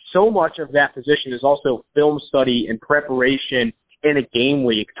Redskins, so much of that position is also film study and preparation in a game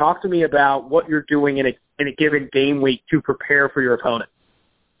week. Talk to me about what you're doing in a given game week to prepare for your opponent.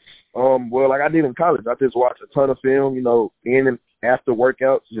 Well, like I did in college, I just watched a ton of film, in and after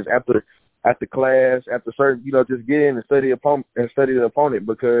workouts, just after class, after certain, just get in and study the opponent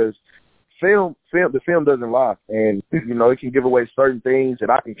because the film doesn't lie, and it can give away certain things that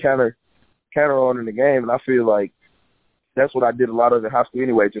I can counter on in the game, and I feel like that's what I did a lot of in high school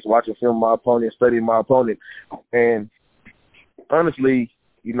anyway, just watching film of my opponent, studying my opponent, and honestly,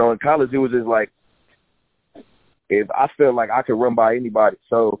 in college it was just like if I felt like I could run by anybody,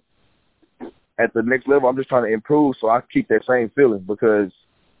 so. At the next level, I'm just trying to improve so I keep that same feeling because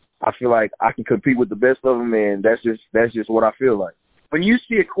I feel like I can compete with the best of them, and that's just what I feel like. When you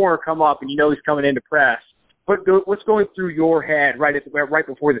see a corner come up and he's coming into press, what's going through your head right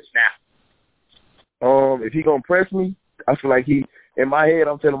before the snap? If he gonna press me, I feel like in my head,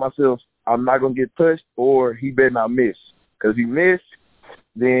 I'm telling myself I'm not gonna get touched or he better not miss. Because if he missed,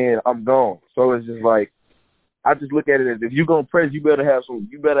 then I'm gone. So it's just like I just look at it as if you're gonna press, you better have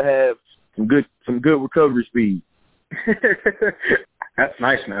some good recovery speed. That's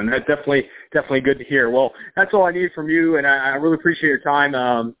nice, man. That's definitely good to hear. Well, that's all I need from you, and I really appreciate your time.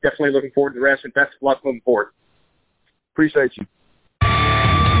 Definitely looking forward to the rest, and best of luck moving forward. Appreciate you.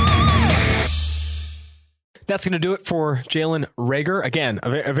 That's going to do it for Jalen Reagor. Again,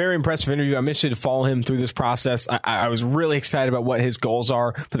 a very impressive interview. I'm interested to follow him through this process. I was really excited about what his goals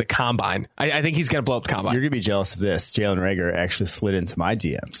are for the combine. I think he's going to blow up the combine. You're going to be jealous of this. Jalen Reagor actually slid into my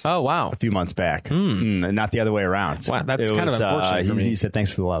DMs. Oh, wow. A few months back. And not the other way around. Wow, that's kind of unfortunate for me. He said,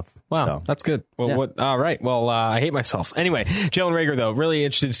 thanks for the love. Wow, so. That's good. Well, yeah. All right. Well, I hate myself. Anyway, Jalen Reagor, though, really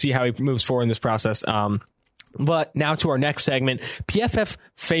interested to see how he moves forward in this process. But now to our next segment, PFF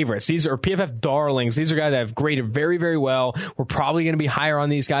favorites. These are PFF darlings. These are guys that have graded very, very well. We're probably going to be higher on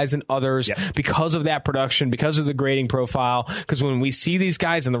these guys than others because of that production, because of the grading profile. Because when we see these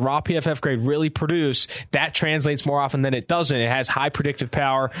guys in the raw PFF grade really produce, that translates more often than it doesn't. It has high predictive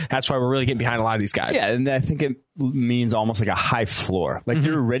power. That's why we're really getting behind a lot of these guys. Yeah, and I think it means almost like a high floor. Like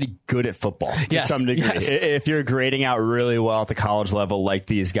you're already good at football to some degree. Yes. If you're grading out really well at the college level like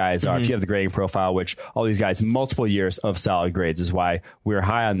these guys are, if you have the grading profile, which all these guys, multiple years of solid grades is why we're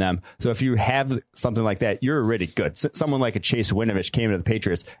high on them. So if you have something like that, you're already good. Someone like a Chase Winovich came into the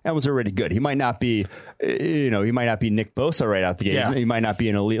Patriots and was already good. He might not be, he might not be Nick Bosa right out the gate. Yeah. He might not be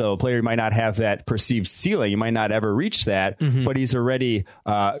an elite level player. He might not have that perceived ceiling. He might not ever reach that, but he's already,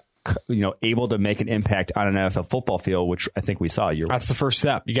 able to make an impact on an NFL football field, which I think we saw. That's the first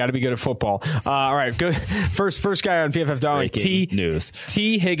step. You got to be good at football. All right, good. First guy on PFF darling,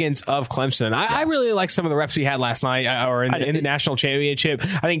 T. Higgins of Clemson. I really like some of the reps he had last night, or in the national championship.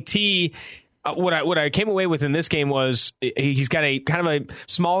 I think T. What I came away with in this game was he's got a kind of a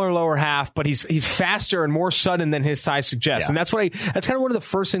smaller lower half, but he's faster and more sudden than his size suggests. Yeah. And that's kind of one of the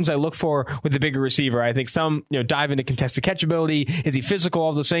first things I look for with the bigger receiver. I think some dive into contested catch ability. Is he physical?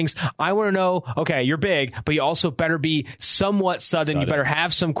 All those things. I want to know, okay, you're big, but you also better be somewhat sudden. You better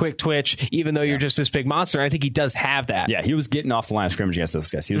have some quick twitch, even though you're just this big monster. And I think he does have that. Yeah, he was getting off the line of scrimmage against those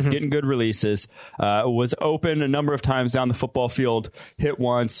guys. He was getting good releases, was open a number of times down the football field, hit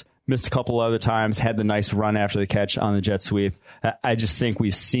once, missed a couple other times, had the nice run after the catch on the jet sweep. I just think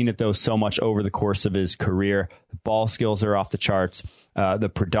we've seen it, though, so much over the course of his career. The ball skills are off the charts. The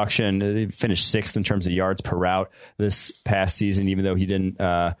production, he finished 6th in terms of yards per route this past season, even though he didn't,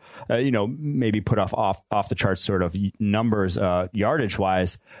 maybe put off the charts sort of numbers yardage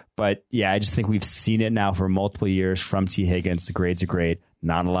wise. But yeah, I just think we've seen it now for multiple years from T. Higgins. The grades are great.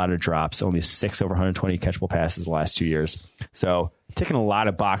 Not a lot of drops, only 6 over 120 catchable passes the last 2 years. So ticking a lot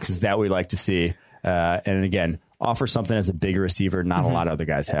of boxes that we like to see. And again, offer something as a bigger receiver not a lot of other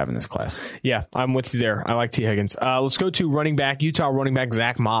guys have in this class. Yeah, I'm with you there. I like T. Higgins. Let's go to Utah running back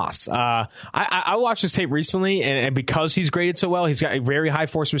Zach Moss. I watched his tape recently, and because he's graded so well, he's got a very high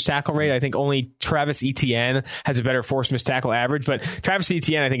force miss tackle rate. I think only Travis Etienne has a better force miss tackle average, but Travis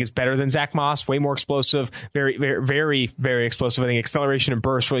Etienne I think is better than Zach Moss, way more explosive, very, very, very, very explosive. I think acceleration and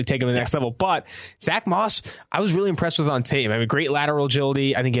burst really take him to the next level. But Zach Moss, I was really impressed with on tape. I mean, great lateral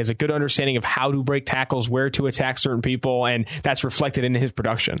agility. I think he has a good understanding of how to break tackles, where to attack certain people, and that's reflected in his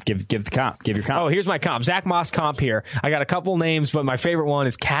production. Give the comp. Give your comp. Oh, here's my comp. Zach Moss comp here. I got a couple names, but my favorite one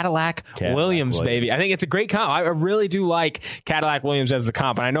is Cadillac Williams, baby. I think it's a great comp. I really do like Cadillac Williams as the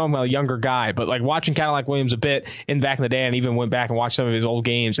comp, and I know I'm a younger guy, but like watching Cadillac Williams a bit back in the day, and even went back and watched some of his old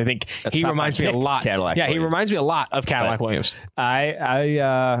games, I think he reminds me a lot. He reminds me a lot of Cadillac Williams.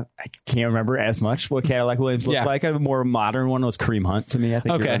 I can't remember as much what Cadillac Williams looked like. A more modern one was Kareem Hunt to me. I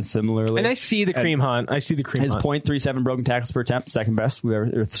think you're similarly. And I see the Kareem Hunt. His 0.37 broken tackles per attempt, third best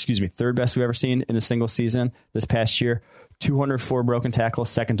we've ever seen in a single season this past year. 204 broken tackles,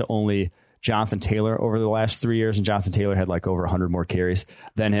 second to only Jonathan Taylor over the last 3 years, and Jonathan Taylor had like over 100 more carries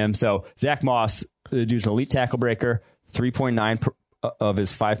than him. So Zach Moss, the dude's an elite tackle breaker, 3.9 of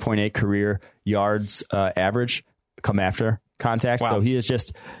his 5.8 career yards average come after contact. Wow. So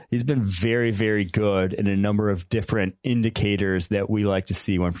he's been very, very good in a number of different indicators that we like to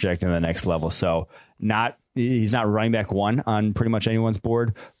see when projecting to the next level. So he's not running back one on pretty much anyone's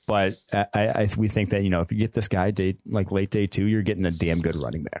board, but we think that, if you get this guy late day 2, you're getting a damn good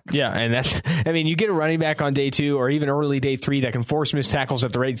running back. Yeah, and you get a running back on day 2 or even early day 3 that can force missed tackles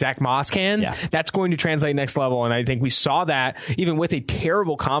at the rate Zach Moss can. Yeah. That's going to translate next level, and I think we saw that even with a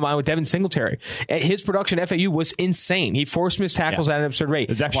terrible combine with Devin Singletary. His production at FAU was insane. He forced missed tackles at an absurd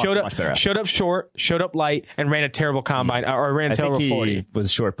rate. Zach showed up short, showed up light, and ran a terrible combine or ran a terrible 40. He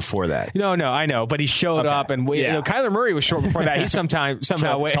was short before that. No, I know, but he showed up, and Kyler Murray was short before that. He somehow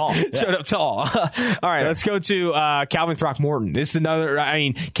tall. Showed up tall. All right, let's go to Calvin Throckmorton. This is another,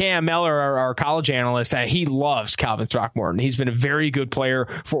 Cam Mellor, our college analyst, he loves Calvin Throckmorton. He's been a very good player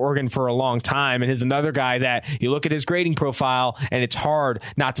for Oregon for a long time, and he's another guy that you look at his grading profile, and it's hard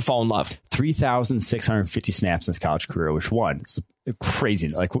not to fall in love. 3,650 snaps in his college career, which is crazy,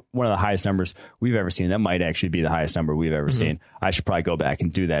 like one of the highest numbers we've ever seen. That might actually be the highest number we've ever seen. I should probably go back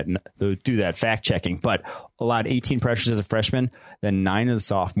and do that fact checking, but allowed 18 pressures as a freshman, then 9 as a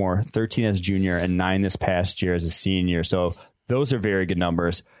sophomore, 13 as a junior, and 9 this past year as a senior. So those are very good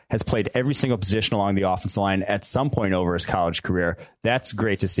numbers. Has played every single position along the offensive line at some point over his college career. That's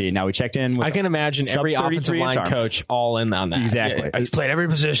great to see. Now we checked in with, I can imagine every offensive line coach all in on that. Exactly. He's played every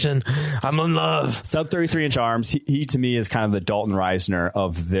position. I'm in love. Sub 33-inch arms. He to me is kind of the Dalton Reisner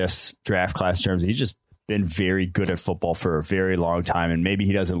of this draft class in terms of he's just been very good at football for a very long time, and maybe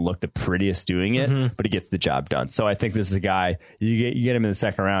he doesn't look the prettiest doing it, but he gets the job done. So I think this is a guy, you get him in the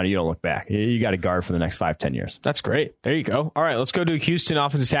second round, you don't look back. You got a guard for the next 5-10 years. That's great. There you go. All right, let's go to Houston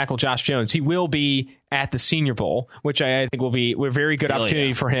offensive tackle Josh Jones. He will be at the Senior Bowl, which I think will be a very good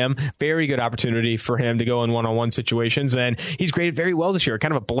opportunity for him. Very good opportunity for him to go in one-on-one situations. And he's graded very well this year.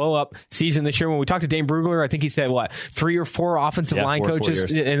 Kind of a blow-up season this year. When we talked to Dane Brugler, I think he said, 3 or 4 offensive line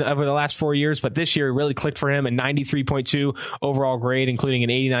coaches over the last 4 years. But this year it really clicked for him. A 93.2 overall grade, including an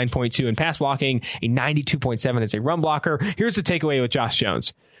 89.2 in pass blocking, a 92.7 as a run blocker. Here's the takeaway with Josh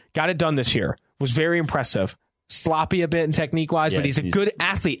Jones. Got it done this year. Was very impressive. Sloppy a bit in technique-wise, but he's a good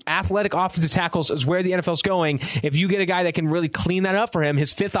athlete. Athletic offensive tackles is where the NFL's going. If you get a guy that can really clean that up for him,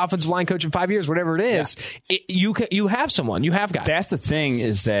 his 5th offensive line coach in 5 years, whatever it is, you have someone. You have guys. That's the thing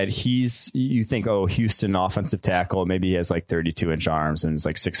is that you think, Houston offensive tackle, maybe he has like 32-inch arms and is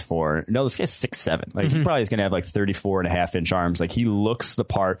like 6'4". No, this guy's 6'7". Like he probably is going to have like 34.5-inch arms. Like he looks the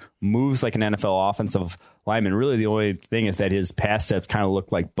part, moves like an NFL offensive lineman. Really, the only thing is that his pass sets kind of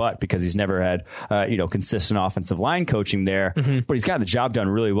look like butt because he's never had consistent offensive line coaching there. But he's gotten the job done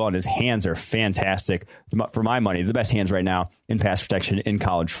really well, and his hands are fantastic. For my money, the best hands right now in pass protection in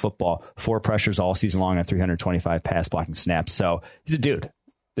college football. 4 pressures all season long on 325 pass blocking snaps. So he's a dude.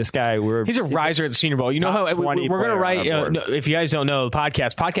 This guy, he's a riser at the Senior Bowl. You know how we're going to write, if you guys don't know, the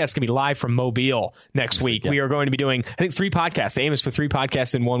podcast going to be live from Mobile next week. We are going to be doing, I think, 3 podcasts. The aim is for 3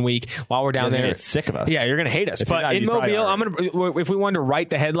 podcasts in 1 week while we're down there. Get sick of us. Yeah, you're going to hate us. But in Mobile, if we wanted to write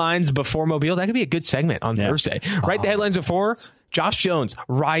the headlines before Mobile, that could be a good segment on Thursday. Write the headlines before. Josh Jones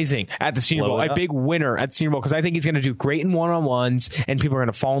rising at the Senior Bowl, a big winner at the Senior Bowl, because I think he's going to do great in one-on-ones, and people are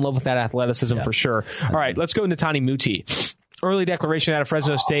going to fall in love with that athleticism for sure. All right, let's go into Netani Muti. Early declaration out of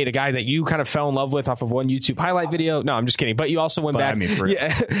Fresno State, a guy that you kind of fell in love with off of one YouTube highlight video. No, I'm just kidding. But you also went back.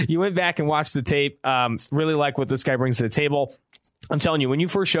 You went back and watched the tape. Really like what this guy brings to the table. I'm telling you, when you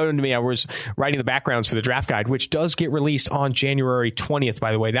first showed him to me, I was writing the backgrounds for the draft guide, which does get released on January 20th,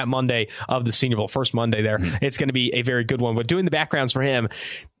 by the way, that Monday of the Senior Bowl, first Monday there. It's going to be a very good one. But doing the backgrounds for him,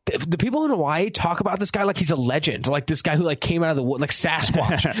 the people in Hawaii talk about this guy like he's a legend, like this guy who came out of the wood, like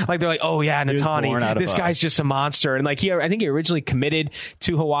Sasquatch. Like they're like, oh yeah, Netani, this guy's just a monster. And I think he originally committed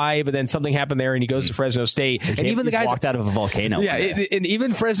to Hawaii, but then something happened there, and he goes to Fresno State. And even the guys walked out of a volcano. Yeah, and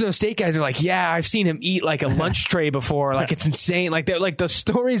even Fresno State guys are like, yeah, I've seen him eat like a lunch tray before. Like it's insane. Like the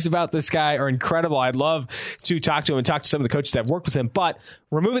stories about this guy are incredible. I'd love to talk to him and talk to some of the coaches that have worked with him. But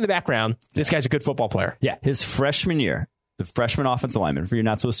removing the background, this guy's a good football player. Yeah, his freshman year. The freshman offensive lineman, you're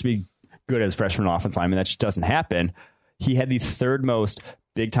not supposed to be good as freshman offensive lineman. That just doesn't happen. He had the 3rd most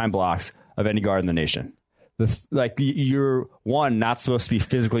big time blocks of any guard in the nation. You're not supposed to be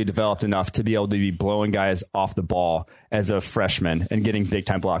physically developed enough to be able to be blowing guys off the ball as a freshman and getting big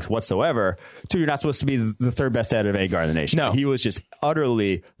time blocks whatsoever. 2, you're not supposed to be the 3rd best out of any guard in the nation. No. He was just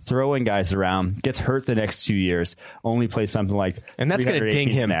utterly throwing guys around, gets hurt the next 2 years, only plays something like, and that's going to ding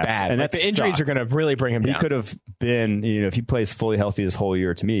him snaps. bad. And the injuries are going to really bring him down. He could have been, if he plays fully healthy this whole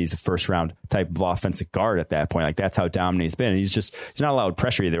year, to me, he's a 1st round type of offensive guard at that point. Like that's how dominant he's been. And he's not allowed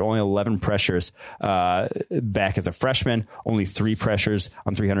pressure either. Only 11 pressures back as a freshman, only 3 pressures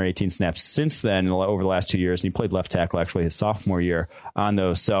on 318 snaps since then over the last 2 years. And he played left tackle actually his sophomore year on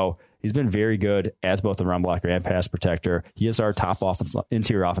those. So he's been very good as both a run blocker and pass protector. He is our top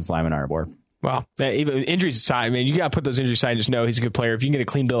interior offense lineman on our board. Wow. Even injuries aside, man, you got to put those injuries aside and just know he's a good player. If you can get a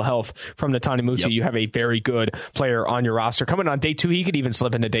clean bill of health from Netani Muti, you have a very good player on your roster. Coming on day 2, he could even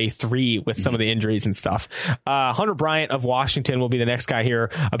slip into day 3 with some of the injuries and stuff. Hunter Bryant of Washington will be the next guy here.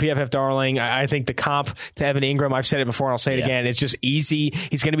 A PFF darling. I think the comp to Evan Ingram, I've said it before and I'll say it again, it's just easy.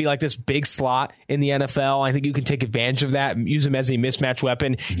 He's going to be like this big slot in the NFL. I think you can take advantage of that and use him as a mismatch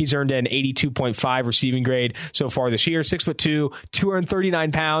weapon. He's earned an 82.5 receiving grade so far this year. 6'2",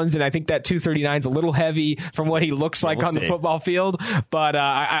 239 pounds, and I think that 230 239 is a little heavy from what he looks like on the football field, but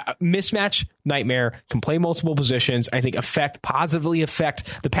mismatch nightmare, can play multiple positions. I think positively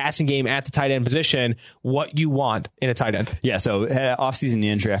affect the passing game at the tight end position. What you want in a tight end? Yeah. So offseason knee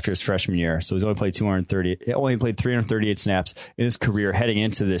injury after his freshman year, so he's only played 338 snaps in his career heading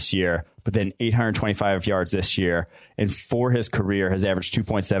into this year, but then 825 yards this year. And for his career has averaged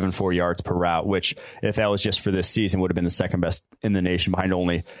 2.74 yards per route, which if that was just for this season would have been the second best in the nation behind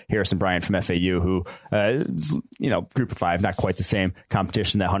only Harrison Bryant from FAU, who, group of five, not quite the same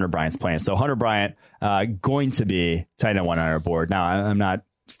competition that Hunter Bryant's playing. So Hunter Bryant going to be tight end 1 on our board. Now, I'm not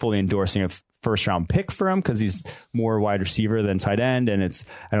fully endorsing a first round pick for him because he's more wide receiver than tight end. And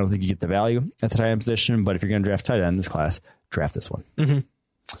I don't think you get the value at the tight end position. But if you're going to draft tight end in this class, draft this one. Mm-hmm.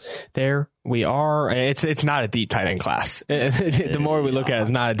 There we are. It's not a deep tight end class. The more we look at it,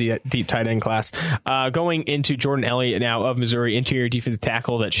 it's not a deep tight end class. Going into Jordan Elliott now of Missouri, interior defensive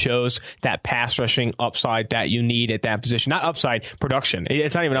tackle that shows that pass rushing upside that you need at that position. Not upside, production.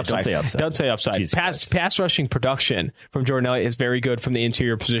 It's not even upside. Don't say upside. Pass rushing production from Jordan Elliott is very good from the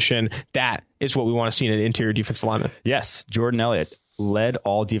interior position. That is what we want to see in an interior defensive lineman. Yes, Jordan Elliott led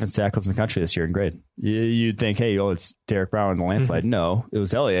all defense tackles in the country this year in grade. You'd think, hey, it's Derek Brown in the landslide. Mm-hmm. No, it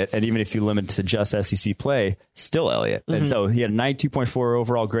was Elliott. And even if you limit to just SEC play, still Elliott. Mm-hmm. And so he had a 92.4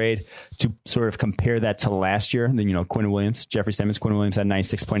 overall grade. To sort of compare that to last year, then, Quinn Williams, Jeffrey Simmons, Quinn Williams had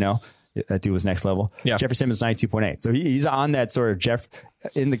 96.0. That dude was next level. Yeah. Jeffrey Simmons 92.8. So he's on that sort of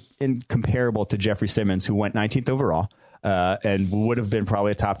in comparable to Jeffrey Simmons, who went 19th overall. And would have been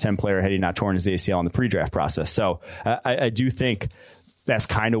probably a top 10 player had he not torn his ACL in the pre-draft process. So I do think that's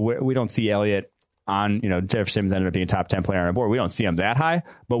kind of where we don't see Elliott on, Jeff Simmons ended up being a top 10 player on our board. We don't see him that high,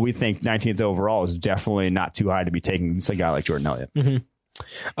 but we think 19th overall is definitely not too high to be taking a guy like Jordan Elliott. Mm-hmm.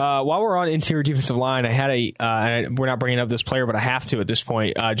 While we're on interior defensive line, I had we're not bringing up this player, but I have to at this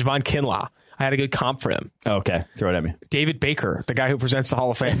point, Javon Kinlaw. I had a good comp for him. Okay, throw it at me. David Baker, the guy who presents the Hall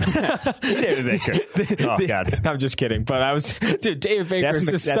of Fame. David Baker. Oh, God. I'm just kidding. But David Baker. That's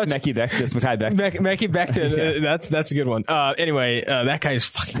Mekhi Becton. That's Mekhi Becton. Mekhi Becton. Yeah. That's a good one. Anyway, that guy is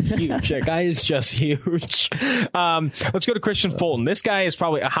fucking huge. That guy is just huge. Let's go to Christian Fulton. This guy is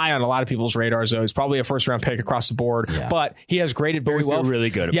probably high on a lot of people's radars, though. He's probably a first round pick across the board, but he has graded very well. Really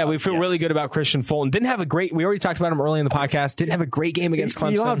good. We feel really good about Christian Fulton. Didn't have a great, we already talked about him early in the podcast. Didn't have a great game against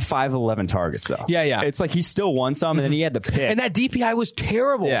Clemson. He allowed 5-11 targets. Though. Yeah. It's like he still won some, and then he had the pick. And that DPI was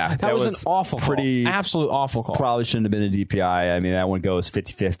terrible. Yeah. That was an awful call. Absolute awful call. Probably shouldn't have been a DPI. I mean, that one goes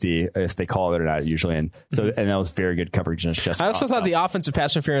 50-50 if they call it or not, usually. And so, and that was very good coverage. I also thought the offensive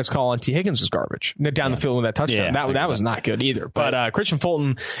pass interference call on T. Higgins was garbage. Down the field with that touchdown. That was not good either. But Christian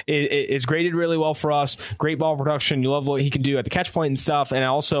Fulton is graded really well for us. Great ball production. You love what he can do at the catch point and stuff. And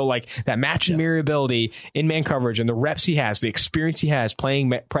also, like, that match and mirror ability in man coverage and the reps he has, the experience he has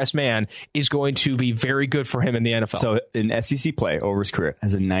playing press man is going to be very good for him in the NFL. So in SEC play over his career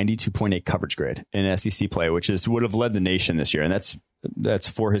has a 92.8 coverage grade in SEC play, which would have led the nation this year. And that's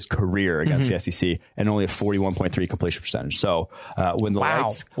for his career against the SEC, and only a 41.3 completion percentage. So when the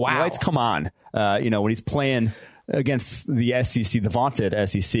lights come on, when he's playing against the SEC, the vaunted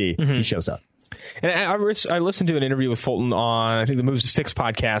SEC, he shows up. And I listened to an interview with Fulton on, I think, the Moves to Six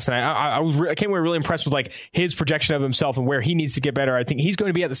podcast, and I came away really impressed with like his projection of himself and where he needs to get better. I think he's going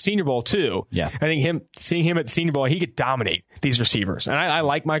to be at the Senior Bowl too. Yeah, I think seeing him at the Senior Bowl, he could dominate these receivers. And I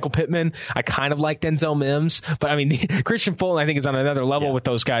like Michael Pittman. I kind of like Denzel Mims, but I mean Christian Fulton I think is on another level with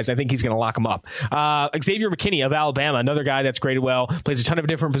those guys. I think he's going to lock them up. Xavier McKinney of Alabama, another guy that's graded well, plays a ton of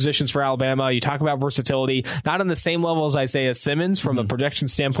different positions for Alabama. You talk about versatility, not on the same level as Isaiah Simmons from a projection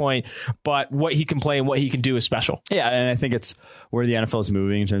standpoint, but what he can play and what he can do is special. Yeah, and I think it's where the NFL is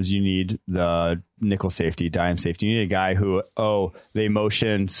moving in terms of you need the nickel safety, dime safety. You need a guy who, they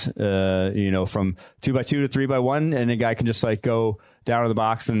motioned, from 2x2 to 3x1, and a guy can just like go down to the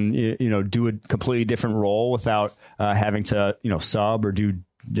box and, do a completely different role without having to, sub or do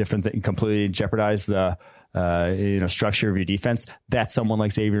different things, completely jeopardize the structure of your defense. That's someone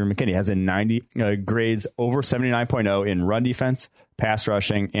like Xavier McKinney has a 90 grades over 79.0 in run defense, pass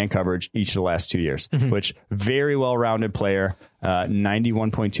rushing, and coverage each of the last 2 years, which very well-rounded player,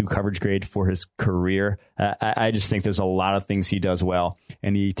 91.2 coverage grade for his career. I just think there's a lot of things he does well,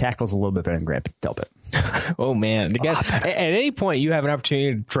 and he tackles a little bit better than Grant Delpit. Oh, man. At any point you have an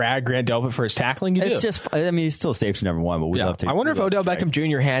opportunity to drag Grant Delpit for his tackling, you do. It's just, he's still safety number one, but we'd love to. I wonder if Odell Beckham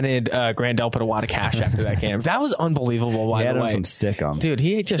Jr. handed Grant Delpit a wad of cash after that game. That was unbelievable, by He had the on way. some stick on. Dude,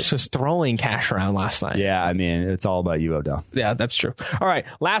 he just was throwing cash around last night. Yeah, I mean, it's all about you, Odell. Yeah, that's true. All right,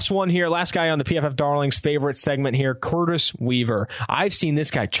 last one here. Last guy on the PFF Darlings favorite segment here, Curtis Weaver. I've seen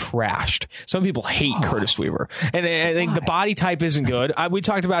this guy trashed. Some people hate Curtis Weaver. And I think the body type isn't good. We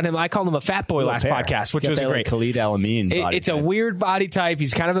talked about him. I called him a fat boy last podcast, which was great. Khalid Al-Amin It's a weird body type.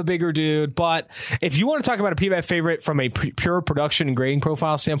 He's kind of a bigger dude. But if you want to talk about a PFF favorite from a pure production and grading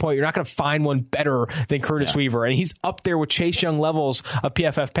profile standpoint, you're not going to find one better than Curtis Weaver. And he's up there with Chase Young levels of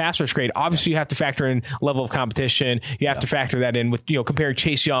PFF pass rush grade. Obviously, you have to factor in level of competition. You have to factor that in with, comparing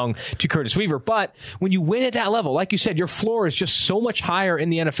Chase Young to Curtis Weaver. But when you win at that level, like you said, your floor is just so much higher in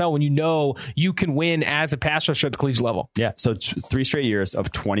the NFL when you know you can win as a pass rusher at the collegiate level. Yeah, so 3 straight years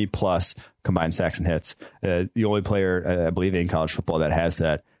of 20-plus combined sacks and hits. The only player, I believe, in college football that has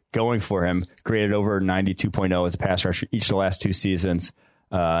that going for him, graded over 92.0 as a pass rusher each of the last 2 seasons.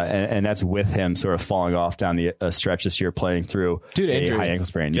 And that's with him sort of falling off down the stretch this year, playing through a high ankle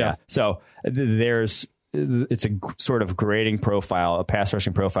sprain. Yeah. So it's a sort of grading profile, a pass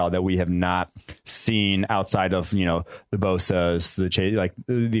rushing profile that we have not seen outside of, the Bosas,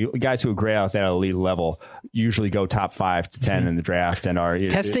 the guys who grade out that elite level usually go top 5 to 10 in the draft and are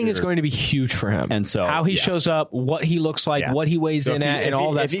testing is going to be huge for him. And so how he shows up, what he looks like, what he weighs in at, and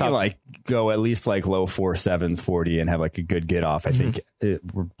all that stuff. If you can go at least low 4.7 40 and have a good get off, I think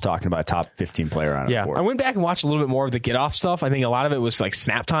we're talking about a top 15 player on our board. I went back and watched a little bit more of the get off stuff. I think a lot of it was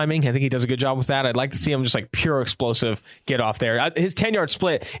snap timing. I think he does a good job with that. I'd like to see him just pure explosive get off there. His 10-yard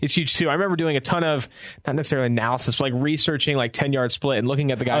split is huge too. I remember doing a ton of, not necessarily analysis, but researching 10-yard split and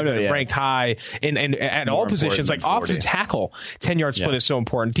looking at the guys that are ranked high and at all positions, offensive tackle. 10-yard split is so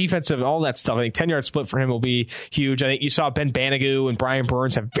important. Defensive, all that stuff. I think 10-yard split for him will be huge. I think you saw Ben Banigou and Brian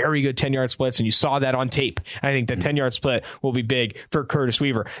Burns have very good 10-yard splits, and you saw that on tape. I think the 10-yard split will be big for Curtis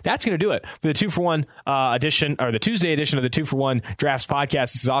Weaver. That's going to do it for the 2-for-1 edition, or the Tuesday edition of the 2-for-1 Drafts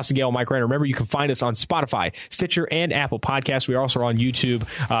podcast. This is Austin Gale, Mike Renner. Remember, you can find us on Spotify, Stitcher, and Apple Podcasts. We are also on YouTube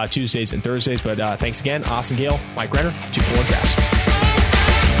Tuesdays and Thursdays. But thanks again, Austin Gale, Mike Renner, 2-for-1 Drafts.